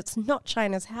come up, but it's not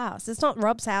China's house. It's not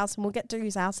Rob's house, and we'll get to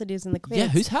whose house it is in the quiz. Yeah,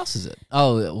 whose house is it?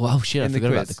 Oh, well, shit, I In the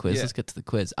forgot about quiz, the quiz. yeah. Let's get to the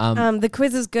quiz. The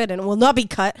quiz is good and will not be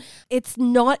cut. It's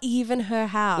not even her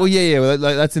house. Well, yeah, well,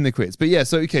 like, that's in the quiz. But yeah,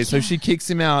 so okay, so she kicks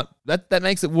him out. That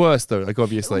makes it worse though. Like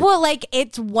obviously, Well, like,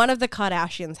 it's one of the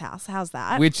Kardashians' house. How's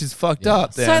that? which is fucked Yeah.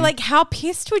 up. Then. So, like, how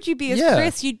pissed would you be as Yeah.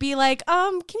 Chris? You'd be like,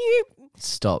 can you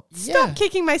Stop. stop Yeah.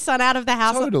 kicking my son out of the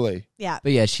house? Totally. Yeah.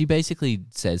 But yeah, she basically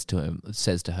says to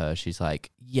her, she's like,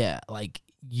 yeah, like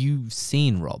you've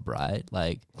seen Rob, right?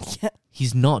 Like Yeah.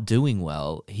 he's not doing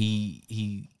well.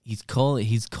 He's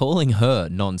calling her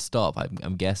nonstop.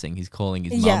 I'm guessing he's calling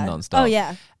his Yeah. mom nonstop. Oh,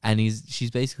 yeah. And she's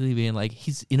basically being like,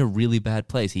 he's in a really bad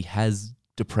place. He has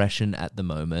depression at the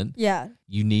moment. Yeah.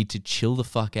 You need to chill the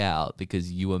fuck out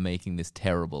because you are making this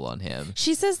terrible on him.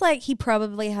 She says, like, he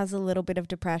probably has a little bit of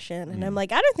depression. And I'm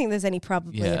like, I don't think there's any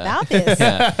probably Yeah. about this.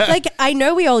 Yeah. Like, I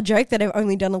know we all joke that I've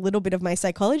only done a little bit of my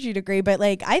psychology degree, but,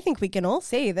 like, I think we can all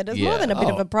see that it's more Yeah. than a bit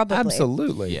of Oh, a probably.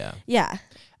 Absolutely. Yeah. Yeah.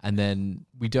 And then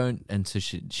we don't, and so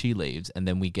she leaves, and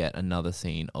then we get another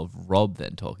scene of Rob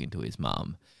then talking to his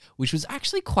mum, which was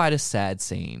actually quite a sad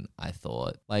scene, I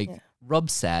thought. Like, Yeah.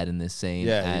 Rob's sad in this scene,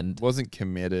 Yeah, and he wasn't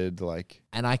committed. Like,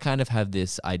 I kind of have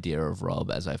this idea of Rob,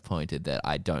 as I've pointed, that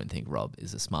I don't think Rob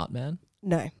is a smart man.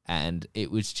 No. And it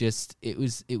was just, it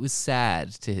was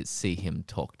sad to see him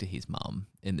talk to his mum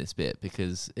in this bit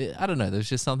because, I don't know, there's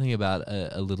just something about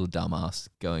a little dumbass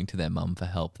going to their mum for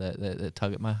help that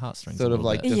tug at my heartstrings sort a of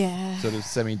little like bit. Yeah. sort of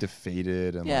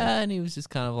semi-defeated, and Yeah, and he was just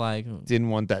kind of like, like, didn't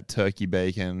want that turkey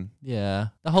bacon. yeah.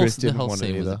 The whole Chris didn't scene want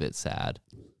it was a either. bit sad.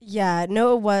 Yeah,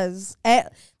 no, it was.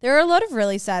 There are a lot of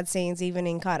really sad scenes, even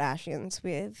in Kardashians,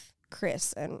 with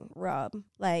Chris and Rob.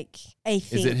 Like, I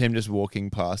think. Is it him just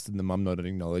walking past and the mum not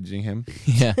acknowledging him?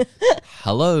 Yeah.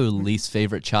 Hello, least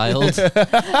favorite child.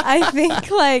 I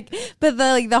think, like, but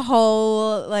the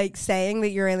whole, like, saying that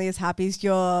you're only as happy as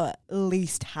your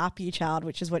least happy child,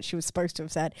 which is what she was supposed to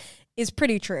have said, is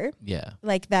pretty true. Yeah.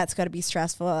 Like, that's got to be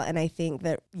stressful. And I think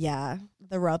that, yeah,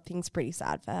 the Rob thing's pretty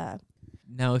sad for her.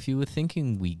 Now, if you were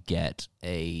thinking we get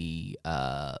a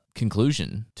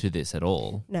conclusion to this at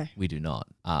all, No. we do not.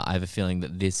 I have a feeling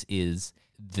that this is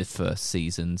the first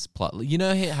season's plot. You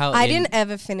know how I didn't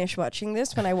ever finish watching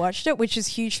this when I watched it, which is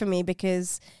huge for me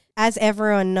because, as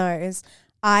everyone knows,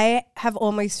 I have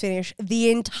almost finished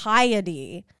the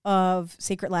entirety of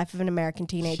Secret Life of an American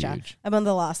Teenager. Huge. I'm on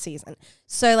the last season.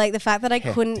 So, like, the fact that I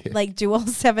couldn't, like, do all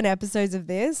 7 episodes of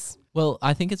this. Well,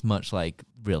 I think it's much like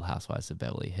Real Housewives of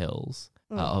Beverly Hills.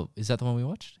 Is that the one we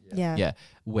watched? Yeah. Yeah,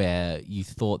 where you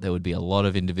thought there would be a lot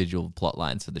of individual plot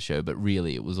lines for the show, but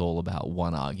really it was all about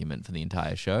one argument for the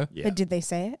entire show. Yeah, But did they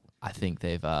say it? I think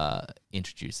they've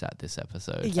introduced that this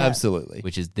episode. Yeah. absolutely.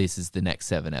 Which is this is the next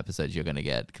 7 episodes you're going to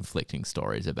get conflicting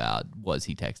stories about was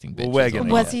he texting bitches? Well, we're or gonna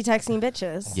not? Was he texting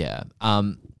bitches? Yeah.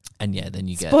 And yeah, then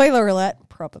you get Spoiler alert,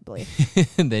 probably.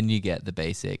 and then you get the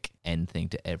basic end thing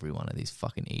to every one of these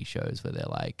fucking shows where they're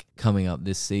like coming up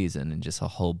this season and just a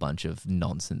whole bunch of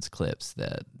nonsense clips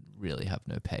that really have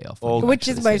no payoff. All- when you Which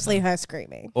is actually see mostly them. her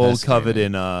screaming. All That's covered screaming.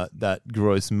 in that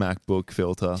gross MacBook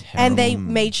filter. And they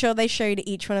Terrible. made sure they showed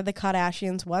each one of the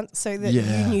Kardashians once so that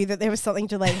Yeah. you knew that there was something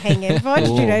to like hang in for. Did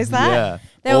you Ooh, notice that? Yeah.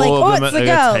 They were like, All of oh, them it's at the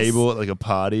like girls. a table at like a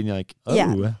party, and you're like, oh.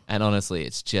 Yeah. And honestly,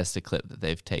 it's just a clip that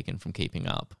they've taken from Keeping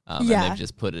Up. Yeah. And they've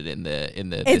just put it in the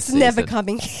It's this never season.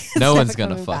 coming. It's No never one's gonna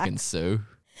coming fucking back. sue.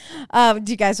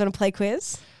 Do you guys want to play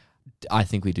quiz? I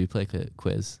think we do play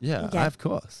quiz. Yeah, Okay. of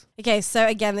course. Okay, so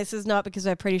again, this is not because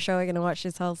we're pretty sure we're going to watch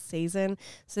this whole season.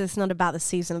 So it's not about the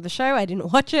season of the show. I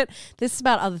didn't watch it. This is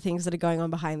about other things that are going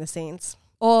on behind the scenes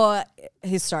or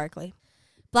historically.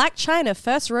 Blac Chyna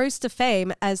first rose to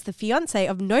fame as the fiance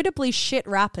of notably shit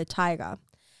rapper Tyga.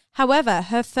 However,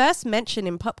 her first mention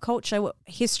in pop culture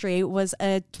history was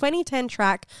a 2010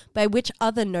 track by which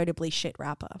other notably shit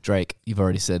rapper? Drake, you've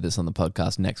already said this on the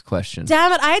podcast. Next question.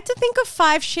 Damn it, I had to think of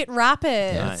 5 shit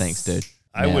rappers. Yeah, Nice. thanks, dude.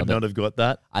 I would Nailed it. not have got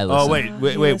that. I Oh, listen.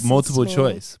 wait. Yes, Multiple it's me.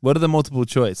 choice. What are the multiple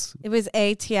choice? It was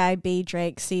A, T.I., B,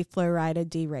 Drake, C, Flo Rida,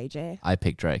 D, Ray J. I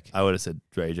picked Drake. I would have said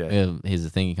Ray J. Here's the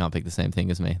thing: you can't pick the same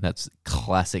thing as me. That's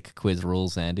classic quiz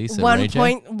rules, Andy. So One Ray J.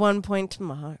 point, 1 point to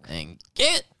Mark. Thank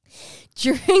it.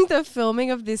 During the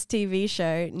filming of this TV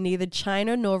show, neither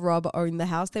Chyna nor Rob owned the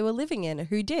house they were living in.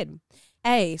 Who did?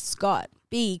 A, Scott.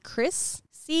 B, Chris.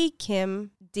 C,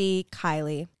 Kim. D,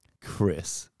 Kylie.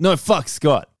 Chris. No, fuck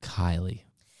Scott. Kylie.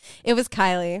 It was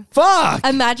Kylie. Fuck.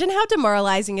 Imagine how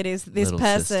demoralizing it is that this Little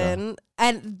person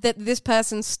and that this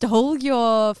person stole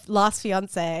your last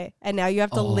fiance and now you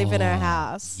have to live in her Oh,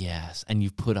 house. Yes, and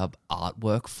you've put up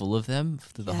artwork full of them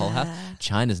through the whole house. Yeah.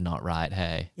 China's not right.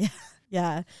 Hey,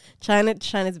 Yeah.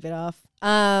 China's a bit off.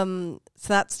 So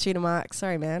that's 2 to Mark.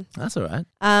 Sorry, man. That's all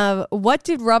right. What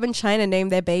did Rob and Chyna name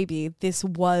their baby? This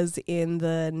was in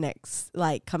the next,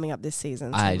 like, coming up this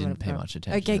season. so I I'm didn't gonna pay put- much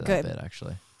attention Okay, to that good. bit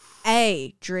actually.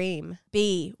 A, Dream.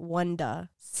 B, Wonder.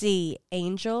 C,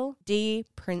 Angel. D,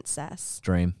 Princess.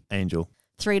 Dream. Angel.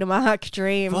 3 to Mark.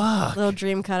 Dream. Fuck. Little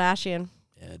Dream Kardashian.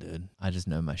 Yeah, dude. I just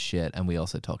know my shit, and we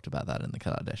also talked about that in the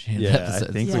Kardashian Yeah, episodes.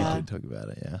 I think Yeah. we did talk about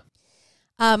it. Yeah.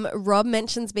 Rob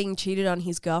mentions being cheated on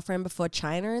his girlfriend before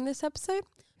Chyna in this episode.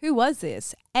 Who was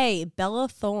this? A, Bella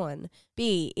Thorne.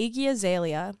 B, Iggy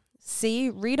Azalea. C,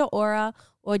 Rita Ora.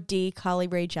 Or D, Carly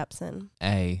Rae Jepsen.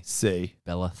 A. C.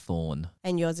 Bella Thorne.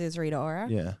 And yours is Rita Ora.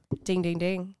 Yeah. Ding, ding,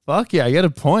 ding. Fuck yeah, I get a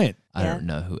point. I Yeah. don't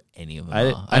know who any of them I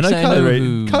are. know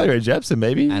Actually, Carly Rae Jepsen,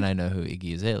 maybe. and I know who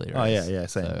Iggy Azalea Oh, is. yeah,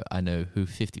 same. So I know who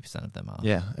 50% of them are.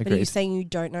 Yeah, But are you agreed. saying you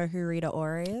don't know who Rita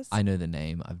Ora is? I know the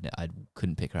name. I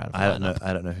couldn't pick her out of a I don't know. lineup.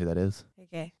 I don't know who that is.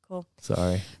 Okay, cool.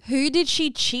 Sorry. Who did she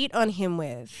cheat on him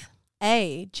with?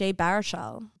 A, Jay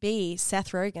Baruchel. B, Seth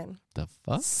Rogen. The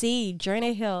fuck? C,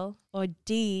 Jonah Hill. Or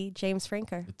D, James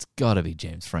Franco. It's got to be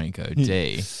James Franco.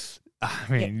 D. I Get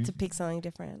mean, to pick something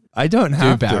different. I don't Do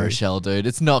have to. Baruchel, dude.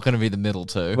 It's not going to be the middle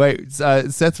two. Wait,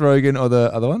 Seth Rogen or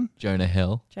the other one? Jonah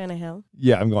Hill. Jonah Hill.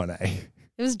 Yeah, I'm going A.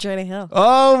 It was Jonah Hill.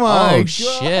 Oh my Oh, god.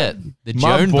 shit. The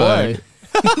My Joan boy. Bird.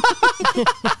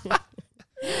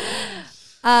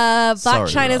 Blac Sorry,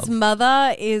 Chyna's Rob.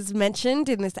 mother is mentioned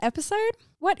in this episode.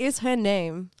 What is her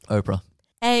name? Oprah.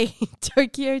 A,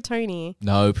 Tokyo Tony.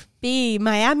 Nope. B,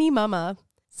 Miami Mama.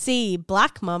 C,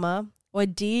 Black Mama. Or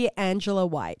D, Angela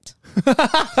White.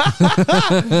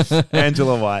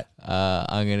 Angela White.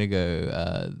 I'm going to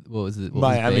go, what was it? What was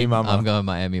Miami B? Mama. I'm going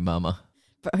Miami Mama.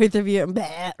 Both of you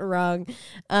are wrong.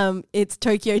 It's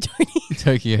Tokyo Tony.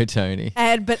 Tokyo Tony.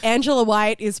 But Angela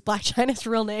White is Blac Chyna's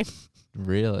real name.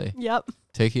 Really? Yep.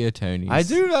 Tokyo Tony. I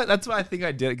do. That's why I think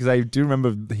I did it because I do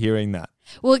remember hearing that.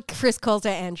 Well, Chris calls her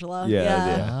Angela. Yeah,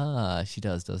 yeah. Ah, she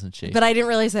does, doesn't she? But I didn't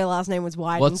realize her last name was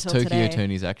White What's until Tokyo today.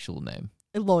 Tony's actual name?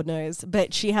 Lord knows.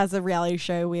 But she has a reality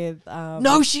show with...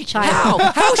 No, she China.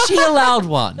 How's she allowed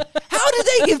one? How did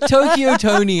they give Tokyo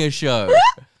Tony a show?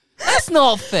 That's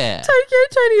not fair. Tokyo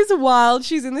Tony is wild.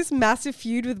 She's in this massive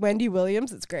feud with Wendy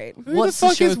Williams. It's great. Who What's the the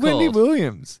fuck show is Wendy called?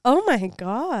 Williams? Oh my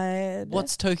God.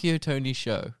 What's Tokyo Tony's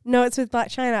show? No, it's with Blac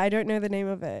Chyna. I don't know the name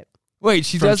of it. Wait,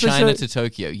 she From does the China show. to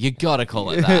Tokyo. You gotta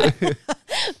call it that.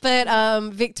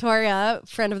 But Victoria,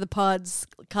 friend of the pod's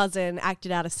cousin,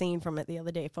 acted out a scene from it the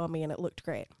other day for me and it looked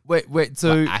great. Wait.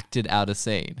 So But acted out a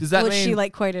scene. does that Well, mean? she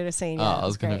like quoted a scene. Oh, Yeah, I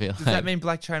was gonna be does that like, mean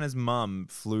Blac Chyna's mum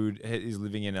is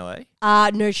living in LA?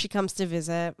 No, she comes to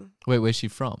visit wait, where's she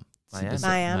from? Miami.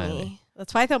 Miami.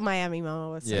 That's why I thought Miami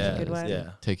Mama was such Yeah, a good one.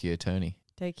 yeah. Tokyo Tony.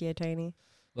 Tokyo Tony.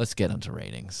 Let's get onto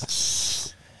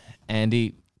ratings.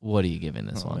 Andy, What are you giving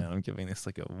this one? Man, I'm giving this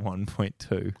like a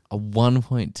 1.2. A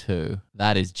 1.2.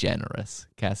 That is generous.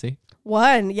 Cassie?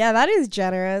 1. Yeah, that is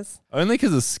generous. Only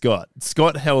because of Scott.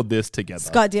 Scott held this together.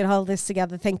 Scott did hold this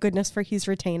together. Thank goodness for his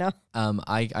retainer.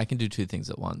 I can do two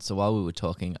things at once. So while we were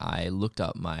talking, I looked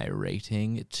up my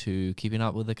rating to Keeping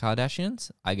Up with the Kardashians.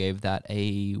 I gave that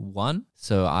a 1.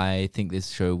 So I think this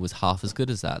show was half as good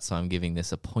as that. So I'm giving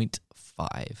this a 0.5.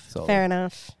 Solid. Fair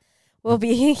enough. We'll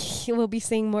be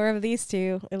seeing more of these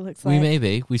two. It looks like We may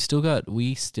be. We still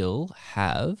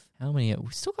have how many?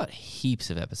 We still got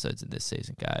heaps of episodes in this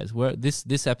season, guys.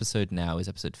 This episode now is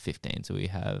episode 15. So we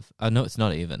have. No, it's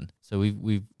not even. So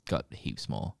we've got heaps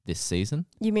more this season.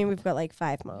 You mean we've got like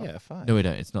 5 more? Yeah, 5. No, we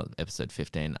don't. It's not episode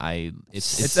 15.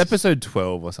 It's episode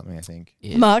 12 or something, I think.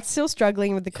 Mark's still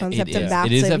struggling with the concept of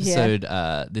maths It is over episode.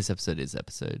 here. This episode is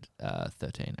episode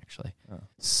 13, actually. Oh.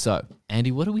 So,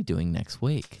 Andy, what are we doing next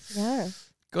week? Yeah.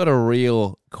 Got a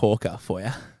real corker for you.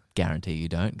 Guarantee you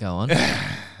don't. Go on.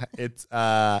 It's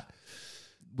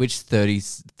Which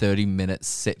 30-minute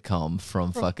sitcom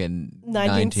from fucking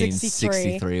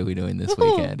 1963 are we doing this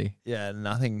week, Andy? yeah,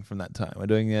 nothing from that time. We're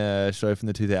doing a show from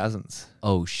the 2000s.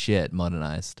 Oh shit,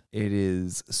 modernized. It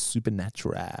is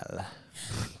Supernatural.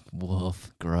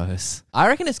 Woof, gross. I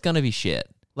reckon it's gonna be shit.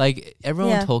 Like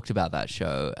everyone Yeah. talked about that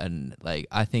show, and like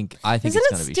I think Isn't it's it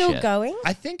gonna be still shit. going?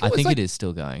 I think I think it is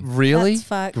still going. Really? That's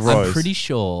fucked. Gross. I'm pretty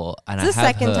sure, and It's the I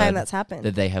have second time heard that's happened.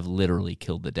 that they have literally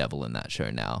killed the devil in that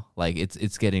show now. Like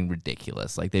it's getting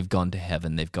ridiculous. Like they've gone to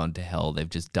heaven, they've gone to hell, they've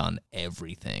just done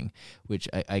everything, which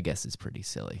I guess is pretty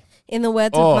silly. In the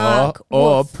words of Mark,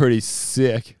 woof. pretty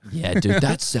sick. Yeah, dude,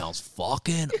 that sounds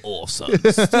fucking awesome.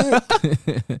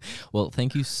 Well,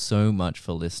 thank you so much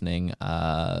for listening.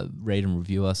 Rate and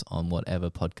review us on whatever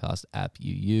podcast app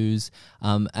you use.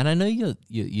 And I know you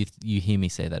hear me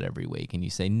say that every week, and you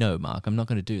say, "No, Mark, I'm not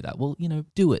going to do that." Well,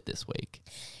 do it this week.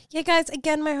 Yeah, guys,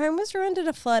 again, my home was ruined in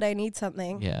a flood. I need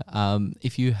something. Yeah.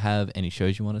 If you have any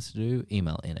shows you want us to do,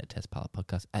 email in at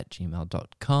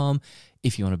testpilotpodcast@gmail.com.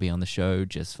 If you want to be on the show,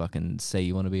 just fucking say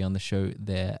you want to be on the show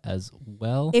there as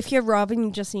well. If you're Rob and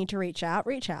you just need to reach out,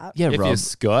 reach out. Yeah, If Rob. you're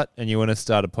Scott and you want to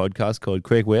start a podcast called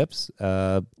Quick Whips,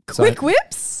 Quick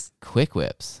whips? Quick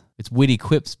Whips. It's witty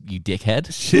quips, you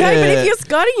dickhead. Shit. No, but if you're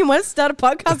Scott and you want to start a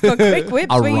podcast called Quick Whips,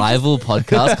 A where you rival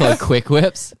podcast called Quick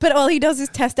Whips. but all he does is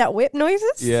test out whip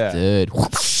noises? Yeah. Dude.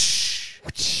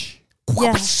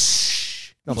 Yeah.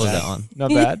 Not What was bad. that on? Not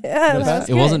bad. Yeah, Not that bad. was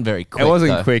It wasn't very quick. It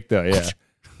wasn't though. quick though, yeah.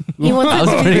 He wants That it was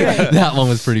to be pretty. good. That one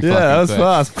was pretty Yeah, that was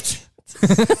fucking quick.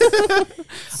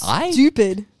 fast. I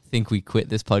Stupid. think we quit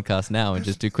this podcast now and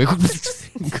just do quick whips.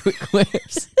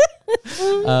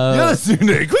 Yeah, soon,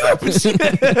 Quick Whips.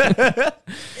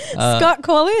 Scott,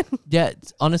 call in. Yeah,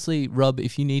 honestly, Rob,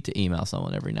 if you need to email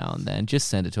someone every now and then, just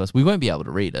send it to us. We won't be able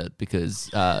to read it because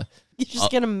You're just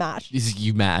going to mash.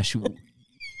 you mash.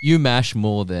 You mash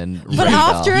more than But radar.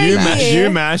 after a You year-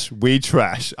 mash, we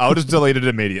trash. I'll just delete it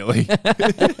immediately.